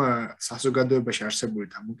რომ საზოგადოებაში არსებული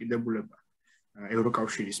დამოუკიდებლობა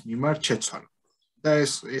ევროკავშირის მიმართ შეცვალონ. და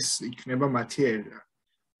ეს იქნება მათი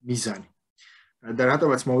მიზანი. და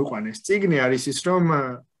რატომაც მოვიყვანეს წიგნი არის ის რომ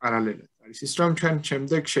პარალელად არის ის რომ ჩვენ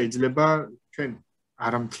შემდეგ შეიძლება ჩვენ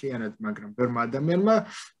არამთლიანად, მაგრამ ბევრმა ადამიანმა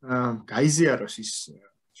გაიზიაროს ის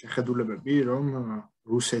შეხედულებები, რომ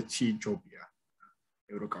რუსეთი ჯობია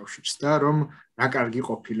ევროკავშირს და რომ რა კარგი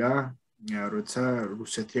ყოფილა, როცა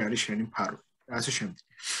რუსეთი არის შენი მფარველი და ასე შემდეგ.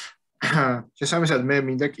 შესაბამისად მე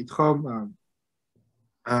მინდა კითხო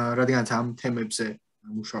რადგანაც ამ თემებზე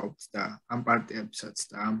მუშაობთ და ამ პარტიებსაც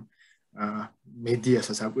და ამ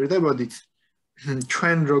მედიასაც აკვირდებოდით,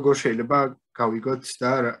 ჩვენ როგორ შეიძლება გავიგოთ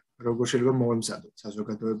და როგორ შეიძლება მოვემზადოთ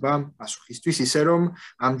საზოგადოება პასუხისთვის, ისე რომ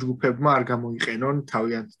ამ ჯგუფებმა არ გამოიყენონ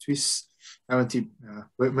თავიანთთვის, ამათი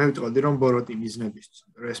მე ვიტყოდი რომ ბოროტი მიზნებისთვის,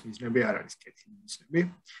 ეს მიზნები არ არის კეთილი მიზნები,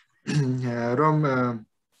 რომ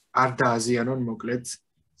არ დააზიანონ მოკლედ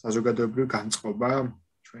საზოგადოებრივ განწყობა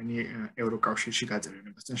ჩვენი ევროკავშირში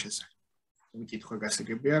გაწევრიანებასთან შესახებ. მე კითხვა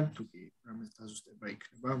გასაგებია, თუ კი რამე დაზუსტება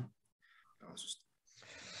იქნება, დავაზუსტებ.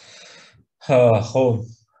 ხო.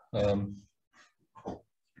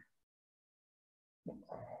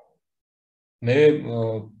 მე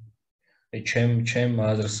ჩემ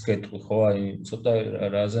აზრს გეტყვი, ხო, აი ცოტა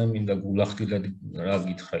რაზე მინდა გულახდილად რა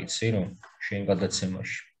გითხრა, იცი, რომ შენ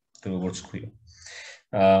გადაცემაში, როგორც ქვია.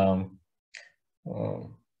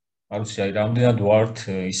 არ ვიცი, აი რამდენად ვართ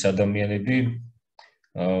ის ადამიანები,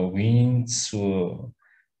 ვინც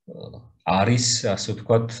არის, ასე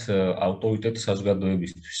ვთქვათ, ავტორიტეტი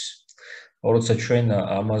საზოგადოებისთვის. როცა ჩვენ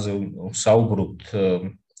ამაზე საუბრობთ,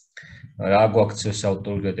 რა გვაქცევს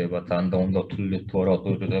ავტორიტეტებად, ან და უნდა ვთვლით თუ არა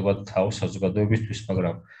ავტორიტეტებად თავს საზოგადოებისთვის,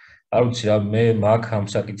 მაგრამ არ ვიცი რა, მე მაგ ამ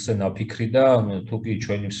საკითხზე ნაფიქრი და თუ კი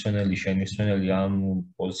ჩვენი მსვენელი, შენი მსვენელი ამ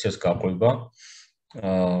პოზიციას გაყვება,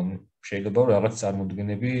 შეიძლება რაღაც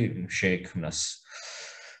წარმოდგენები შეექმნას.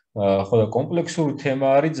 ხო და კომპლექსური თემა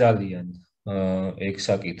არის ძალიან ეგ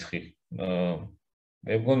საკითხი.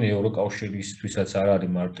 მე მგონი ევროკავშირისთვისაც არ არის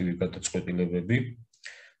მარტივი გადაწყვეტილებები.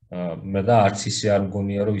 მე და არც ისე არ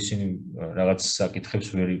მგონია რომ ისინი რაღაც საკითხებს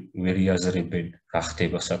ვერ იაზრებენ, რა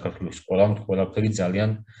ხდება საქართველოს ყველაფერი ძალიან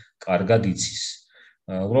კარგად იცის.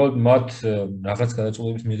 უბრალოდ მათ რაღაც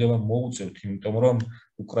გადაწყვეტილების მიღება მოუწევთ, იმიტომ რომ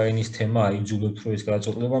უკრაინის თემა აიძულებთ რომ ეს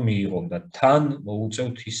გადაწყვეტილება მიიღონ და თან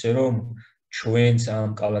მოუწევთ ისე რომ ჩვენც ამ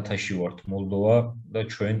კალათაში ვართ მოლდოვა და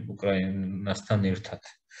ჩვენ უკრაინასთან ერთად.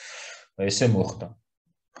 ესე მოხდა.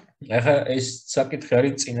 ახლა ეს საკითხი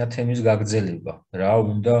არის წინა თემის გაგრძელება, რა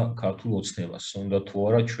უნდა ქართულ ოცნებას, უნდა თუ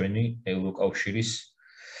არა ჩვენი ევროკავშირის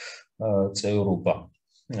წევრობა.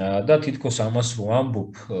 და თითქოს ამას რომ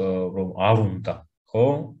ამბობ, რომ არ უნდა, ხო?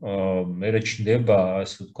 მე ჩნდება,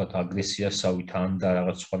 ასე ვთქვათ, აგრესიასავით ან და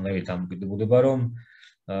რაღაც სხვანაირი დამოკიდებულება, რომ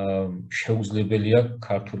შეუძლებელია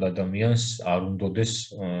ქართულ ადამიანს არ უნდადეს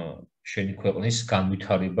შენი ქვეყნის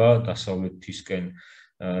განვითარება დასავლეთისკენ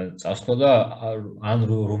წასვლა და ან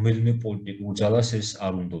რომელიმე პოლიტიკურ ძალას ეს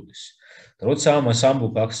არ უნდოდეს. როცა ამას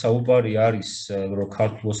ამბობ, აქ საუბარი არის, რომ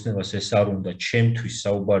ქართულ ოცნებას ეს არ უნდა, ჩემთვის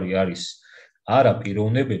საუბარი არის არა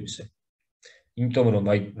პიროვნებებზე, იმიტომ რომ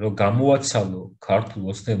რომ გამოაცალო ქართულ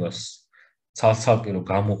ოცნებას ცალ-ცალკე რომ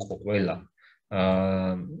გამოყო ყველა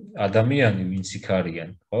ადამიანი, ვინც იქ არიან,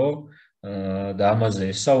 ხო? და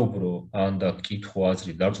ამაზე ესაუბრო, ან და კითხვა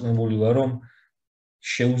აზრი დარწმუნებული ვარ, რომ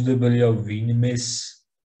შეუძლებელია ვინმეს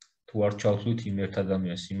თუ არ ჩავთვლით იმ ერთ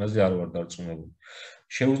ადამიანს, იმაზე არ ვარ დარწმუნებული.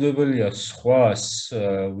 შეუძლებელია სხვას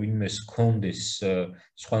ვინმეს ჰქონდეს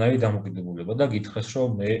სხვანაირი დამოუკიდებლობა და გითხრას, რომ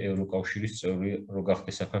მე ევროკავშირის წევრი რო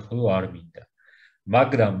გახდე საქართველოს არ მინდა.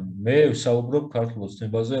 მაგრამ მე ვსაუბრობ ქართულ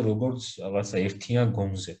ოცნებაზე როგორც რაღაცა ერთიან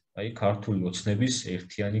გონზე, აი ქართული ოცნების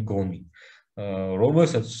ერთიანი გონი,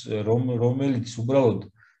 რომელიც უბრალოდ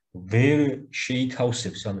ვერ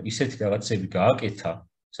შეითავსებს, ანუ ისეთი რაღაცები გააკეთა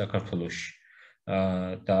საქართველოში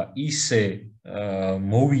და ისე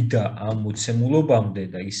მოვიდა ამ მოცემულობამდე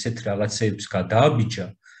და ისეთ რაღაცებს გადააბიჯა,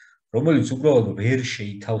 რომელიც უბრალოდ ვერ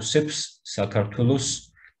შეითავსებს საქართველოს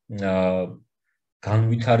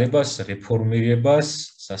განვითარებას, რეფორმირებას,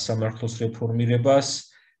 სასამართლოს რეფორმირებას,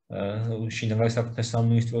 შინაგანი საქმეთა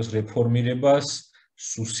სამინისტროს რეფორმირებას,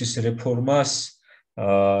 სუსის რეფორმას,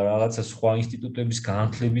 რაღაცა სხვა ინსტიტუტების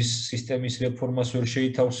განათლების სისტემის რეფორმას ვერ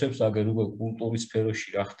შეითავსებს, აგერ უკვე კულტურის სფეროში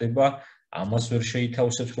რა ხდება, ამას ვერ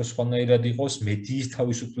შეითავსებს, რომ სხვანაირად იყოს, მედიის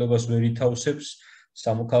თავისუფლებას ვერ ითავსებს,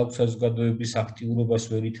 სამოქალაქო საზოგადოების აქტიურობას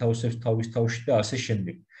ვერ ითავსებს თავის თავში და ასე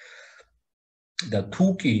შემდეგ. და თუ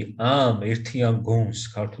კი ამ ერთიან გონს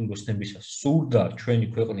ქართული ოცნებისას სურდა ჩვენი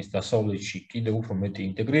ქვეყნის დასავლეთში კიდევ უფრო მეტი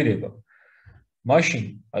ინტეგრირება, მაშინ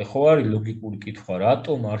აი ხო არის ლოგიკური კითხვა,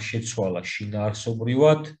 რატომ არ შეცვალა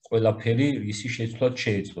შინაარსობრივად ყველაფერი, ისი შეცვლად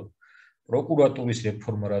შეეძლო. პროკურატურის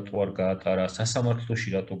რეფორმა რატო არ გაატარა, სასამართლოში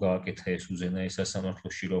რატო გააკეთა ეს უზენაეს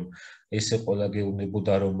სასამართლოში, რომ ესე ყველა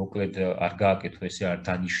გეუბნებოდა, რომ მოკლედ არ გააკეთო, ესე არ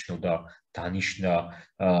დანიშნო და დანიშნა,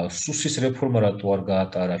 სუსის რეფორმა რატო არ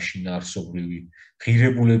გაატარა შინაარსობრივი,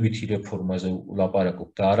 ღირებულებითი რეფორმაზე ვლაპარაკობ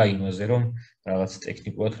და არა იმაზე, რომ რაღაც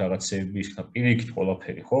ტექნიკურად რაღაცები იქნა, პირიქით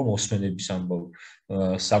ყველაფერი, ხო, მოსმენების ამბავი,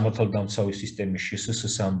 სამართალდამცავი სისტემის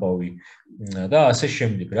შსს ამბავი და ასე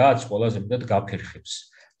შემდეგ, რაც ყველაზე მეტად გაფერხებს.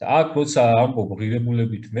 და აქ როცა ამბობ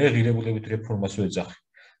ღირებულებით, მე ღირებულებით რეფორმას ვეძახი,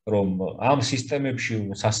 რომ ამ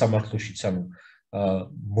სისტემებში სასამართლოშიც ანუ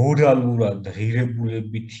მორალურად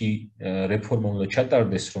ღირებულებითი რეფორმა უნდა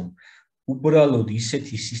ჩატარდეს, რომ უბრალოდ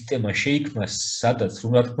ისეთი სისტემა შეიქმნას, სადაც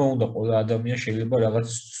რა თქმა უნდა ყველა ადამიანს შეიძლება რაღაც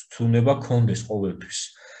ცნობა ჰქონდეს ყოველთვის.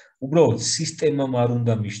 უბრალოდ სისტემამ არ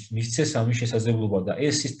უნდა მისცეს ამის შესაძლებლობა და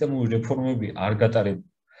ეს სისტემური რეფორმები არ გატარებულა.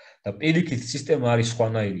 და პირიქით სისტემა არის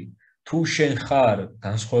სხვანაირი. თუ შენ ხარ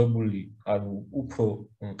განსხვავებული, ანუ უფრო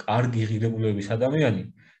კარგი ღირებულების ადამიანი,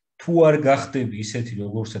 თუ არ გახდები ისეთი,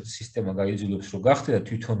 როგორცაც სისტემა გაიძულებს, რომ გახდე და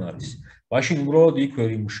თვითონ არის, მაშინ უბრალოდ იქ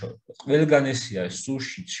ვერ იმუშავებ. ყველგან ესეა,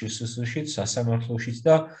 სუშიც, შსშიც, სასამართლოშიც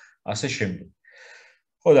და ასე შემდეგ.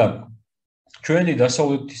 ხო და ჩვენი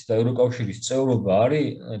დასავლეთის და ევროკავშირის წევრობა არის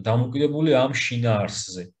დამოკიდებული ამ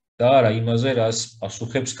შინაარსზე და არა იმაზე, რას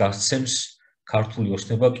პასუხებს გასცემს ქართული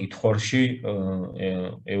ოცნება კითხვაში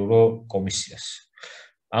ევროკომისიას.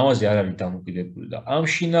 ამაზე არ არის დამოკიდებული და ამ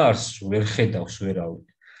შინაარსს ვერ ხედავს ვერავინ.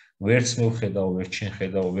 ვერც მე ვხედავ, ვერც შენ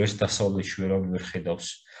ხედავ, ვერც დასავლეთში ვერავინ ვერ ხედავს.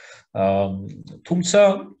 თუმცა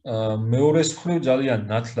მეორეს მხრივ ძალიან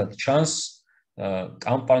ნათლად ჩანს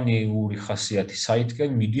კამპანიური ხასიათი საითკენ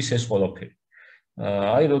მიდის ეს ყველაფერი.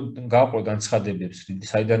 აი რომ გავყო განცხადებებს,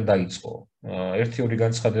 საიდან დაიწყო. ერთი-ორი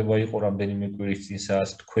განცხადება იყო რამდენიმე კვირის წინ, სადაც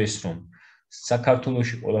თქვეს, რომ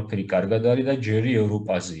საქართველოში ყველაფერი კარგად არის და ჯერი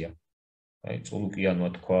ევროპაზეა. აი წულუკიანმა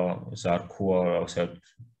თქვა, ზარქოა, რასაც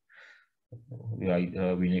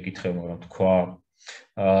ვინ ეკითხა, მაგრამ თქვა.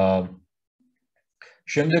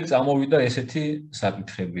 შემდეგ წამოვიდა ესეთი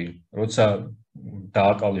საკითხები, როცა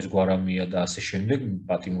დააკავეს გვარამია და ასე შემდეგ,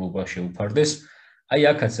 პატიმრობა შეუფარდეს. აი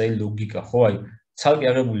აქაც აი ლოგიკა, ხო, აი ცალკე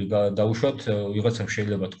აღებული დაუშვათ, ვიღაცამ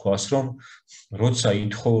შეიძლება თქვას, რომ როცა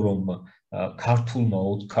ითხოვ, რომ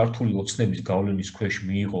ქართული ოცნების გავლენის ქვეშ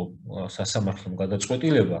მიიღო სასამართლომ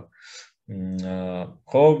გადაწყვეტილება,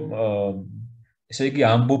 ხო, ესე იგი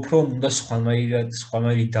ამბობ, რომ უნდა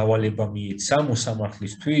სხვანაირი დავალება მიეცა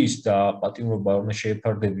მოსამართლისთვის და პატიმრობა არ უნდა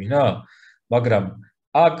შეეფარდებინა, მაგრამ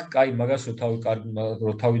აქ კაი მაგას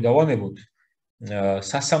რო თავი დავანებოთ,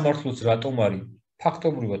 სასამართლოც რატომ არის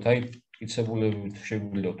ფაქტობრივად, აი მტკიცებულებით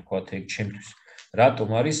შეგვიძლია ვთქვათ ეგ ჩემთვის, რატომ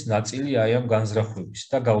არის ნაწილი აი ამ განზრახვების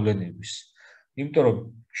და გავლენების. იმიტომ რომ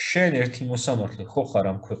შენ ერთი მოსამართლე ხო ხარ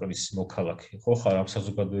ამ ქვეყნის მოქალაქე, ხო ხარ ამ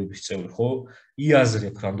საზოგადოების წევრი, ხო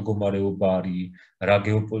იაზრებ რა მდგომარეობა არის, რა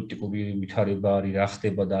გეოპოლიტიკური ვითარება არის, რა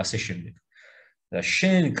ხდება და ასე შემდეგ. და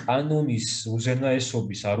შენ კანონის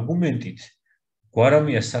უზენაესობის არგუმენტით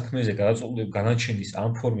გვარამია საქმეზე გადაწყვეტილების განაჩენის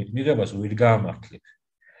ამ ფორმით მიღებას ვერ გაამართლებ.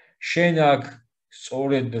 შენ აქ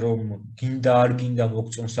სწორედ რომ გინდა არ გინდა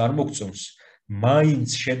მოგწონს არ მოგწონს, მაინც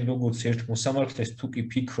შენ როგორც ერთ მოსამართლეს თუ კი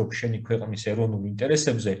ფიქრობ შენი ქვეყნის ეროვნულ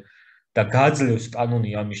ინტერესებზე და გაძლევს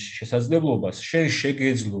კანონი ამის შესაძლებლობას, შენ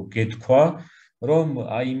შეგეძლო გეთქვა, რომ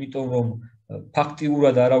აი იმიტომ რომ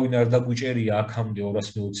ფაქტიურად არავინ არ დაგვიჭერია აქამდე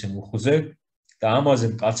 220 მუხლზე და ამაზე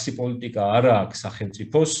მკაცრი პოლიტიკა არა აქვს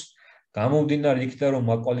სახელმწიფოს, გამომდინარე იქიდან რომ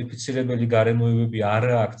აკვალიფიცირებელი გარემოებები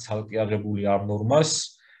არა აქვს ცალკე აღებული ამ ნორმას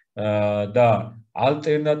და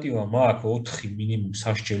ალტერნატივა მაქვს 4 მინიმუმ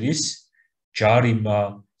სასჯელის, ჯარიმა,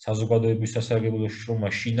 საზოგადოების სასარგებლო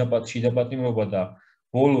შრომა, შიდაპატიმრობა და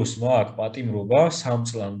ბოლოს მაქვს პატიმრობა 3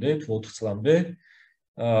 წლამდე, 4 წლამდე.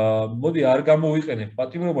 მოდი არ გამოვიყენებ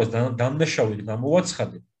პატიმრობას დამნაშავედ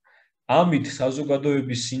გამოვაცხადებ. ამით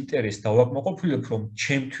საზოგადოების ინტერესს დავაკმაყოფილებ, რომ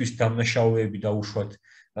ჩემთვის დამნაშავეები დაუშვათ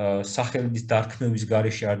სახელის დარქმევის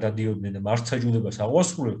გარეშე არ დადიოდნენ და მართლმსაჯულებას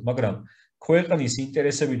აღვასრულებთ, მაგრამ ქვეყნის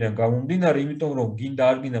ინტერესებიდან გამომდინარე, იმიტომ რომ გინდა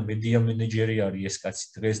არ გინდა მედია მენეჯერი არის ეს კაცი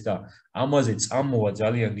დღეს და ამაზე წამოვა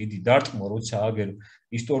ძალიან დიდი დარტყმა, როცა აგერ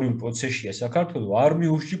ისტორიულ პროცესია საქართველოს არ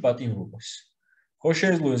მიურჩი პატიმრობას. ხო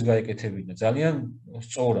შეეძლო ეს გაეკეთებინა ძალიან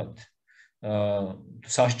სწორად.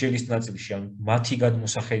 სასჯელის ნაწილში ან მათი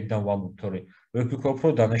გადმოსახედიდან ვამბობ, თორე ვფიქრობ,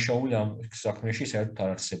 რომ დანაშაული ამ საქმეში საერთოდ არ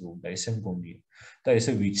არსებობდა, ესე მგონია და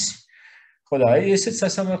ესე ვიცი. ხო და აი ესეც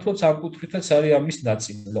სასამართლოც ამ კუთხითაც არის ამის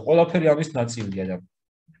ნაწილი და ყველაფერი ამის ნაწილია და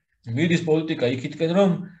მიდის პოლიტიკა იქითკენ, რომ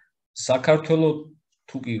საქართველოს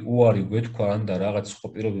თუ კი უარი გვეთქვა ან და რაღაც სხვა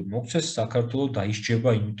პირობები მოგცეს, საქართველოს დაისჯება,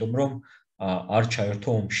 იმიტომ რომ არ ჩაერთო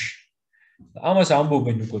ომში. ამას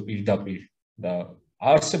ამბობენ უკვე პირდაპირ და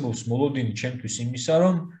არსებობს მოლოდინი ჩემთვის იმისა,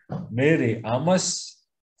 რომ მე ამას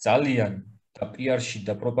ძალიან და პიარში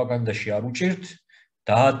და პროპაგანდაში არ უჭირთ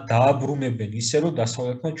და დააბრუნებენ ისე, რომ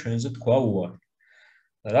დასავლეთმა ჩვენზე თქვა უარი.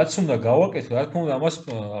 რაც უნდა გავაკეთო, რა თქმა უნდა, ამას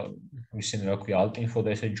ისინი რა ქვია, ალტ-ინფო და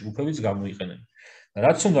ესეთი ჯგუფებიც გამოიყენენ.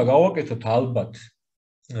 რაც უნდა გავაკეთოთ, ალბათ,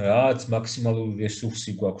 რაც მაქსიმალური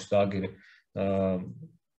რესურსი გვაქვს და აგერ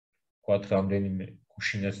ვთქვათ, რამდენიმე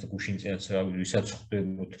გუშინწინაც ვისაც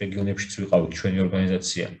ხვდებოდთ რეგიონებშიც ვიყავით ჩვენი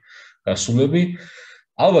ორგანიზაცია გასულები.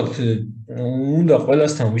 ალბათ უნდა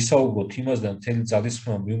ყველასთან ვისაუბროთ იმას და მთელი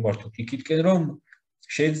ძალისხმევა მივმართოთ იქითკენ, რომ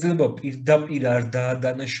შეიძლება პირდაპირ არ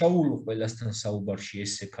დაადანაშაულო ყველასთან საუბარში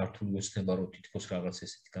ესე ქართული ოცნება რო თითქოს რაღაც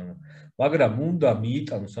ესეთი გამა. მაგრამ უნდა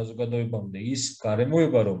მიიტანო საზოგადოებამდე ის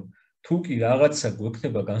გარემოება, რომ თუ კი რაღაცა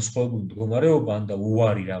გვექნება განსხვავებული მდგომარეობა ან და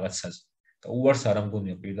უარი რაღაცაზე და უარს არ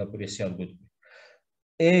ამგონია პირდაპირ ესე არ გვექნება.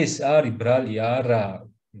 ეს არის ბრალი არა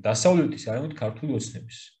დასავლეთის, არამედ ქართული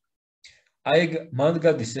ოცნების. აი მან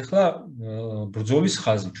გადის ახლა ბრძოლის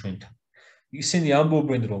ხაზი ჩვენთან. ისინი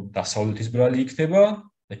ამბობენ, რომ დასავლეთის ბრალი იქნება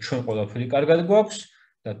და ჩვენ ყველაფერი კარგად გვაქვს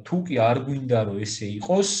და თუ კი არ გვინდა რომ ესე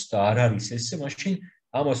იყოს და არ არის ესე, მაშინ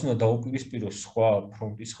ამას უნდა დაუპირისპიროს სხვა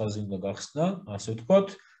ფრონტის ხაზი უნდა გახსნა, ასე ვთქვათ,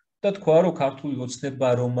 და თქვა, რომ ქართული ოცნება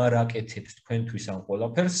რომ არ აკეთებს თქვენთვის ამ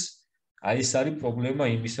ყველაფერს, აი ეს არის პრობლემა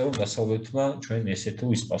იმისა, რომ დასავლეთმა ჩვენ ესე თუ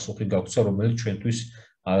ის პასუხი გაგვცა, რომელიც ჩვენთვის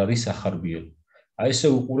არ არის ახარბიელი. აი ესე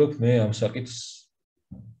უყურებ მე ამ საკითხს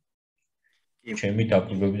ჩემი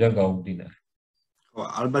დაკვირვებიდან გამომდინარე. ხო,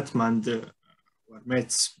 ალბათ მანდ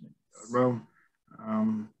მეც რომ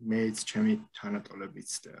მეც ჩემი თანატოლებიც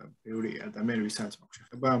და ბევრი ადამიანი ვისაც მაქვს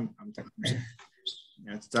შეხება ამ თემაზე.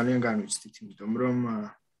 ძალიან განვიცდით, იმიტომ რომ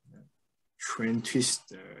ჩვენთვის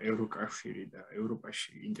ევროკავშირი და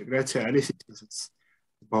ევროპაში ინტეგრაცია არის ისიც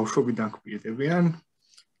ბავშვობიდან გვიდებიან,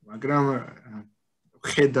 მაგრამ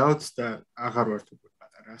ხედავთ და აღარ ვართ უკვე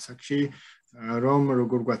პატარა ასაკში, რომ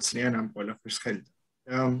როგორ გვაცლიან ამ ყველაფერს ხელიდან.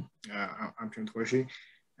 და ამ შემთხვევაში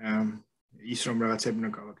ის რომ რაღაცები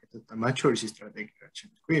უნდა გავაკეთოთ და მათ შორის ის სტრატეგია რაც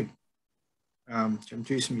თქვი,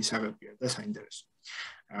 ჩემთვის მისაღებია და საინტერესო.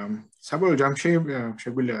 საბოლოო ჯამში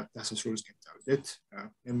შეგვიძლია დასასრულისკენ წავიდეთ.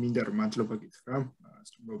 მე მინდა რომ მადლობა გითხრა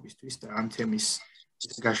სტუმრობისთვის და ამ თემის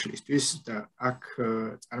გაშლისთვის და აქ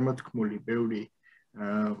წარმოთქმული ბევრი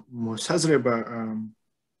მოსაზრება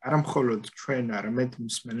არა მხოლოდ ჩვენ, არამედ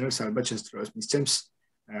მსმენელს ალბათ შესწავლას მისცემს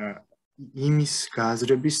იმის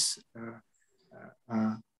გააზრების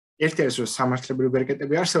ერთ-ერთი რომ სამართლებრივი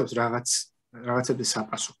ბერკეტები არსებობს რაღაცებზე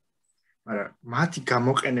საპასუხო. მაგრამ მათი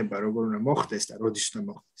გამოყენება როგორ უნდა მოხდეს და როდის უნდა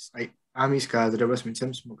მოხდეს. აი ამის გააზრებას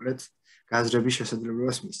მიცემს, მოკლედ გააზრების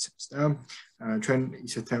შესაძლებლობას მისცემს და ჩვენ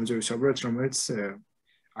ისეთ თემებზე ვისაუბროთ, რომელიც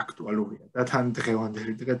აქტუალურია და თან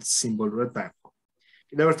დღევანდელი დღეს სიმბოლურად დაემხო.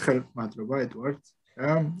 კიდევ ერთხელ მადლობა ედუარდ და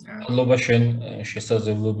მადლობა შენ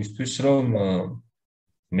შესაძლებლობისთვის, რომ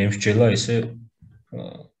მე მსჯელა ესე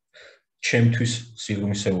ჩემთვის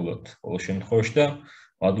სიღრმისეულად ყოველ შემთხვევაში და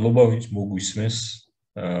მადლობა ვინც მოგვისმენს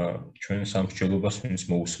ჩვენ სამსჯელობას ვინც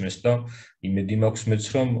მოусმენს და იმედი მაქვს მეც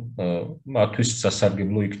რომ მათთვის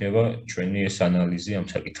სასარგებლო იქნება ჩვენი ეს ანალიზი ამ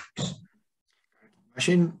საკითხის.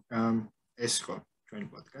 მაშინ ეს იყო ჩვენი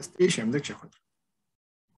პოდკასტი, შემდეგ შეხვედრით.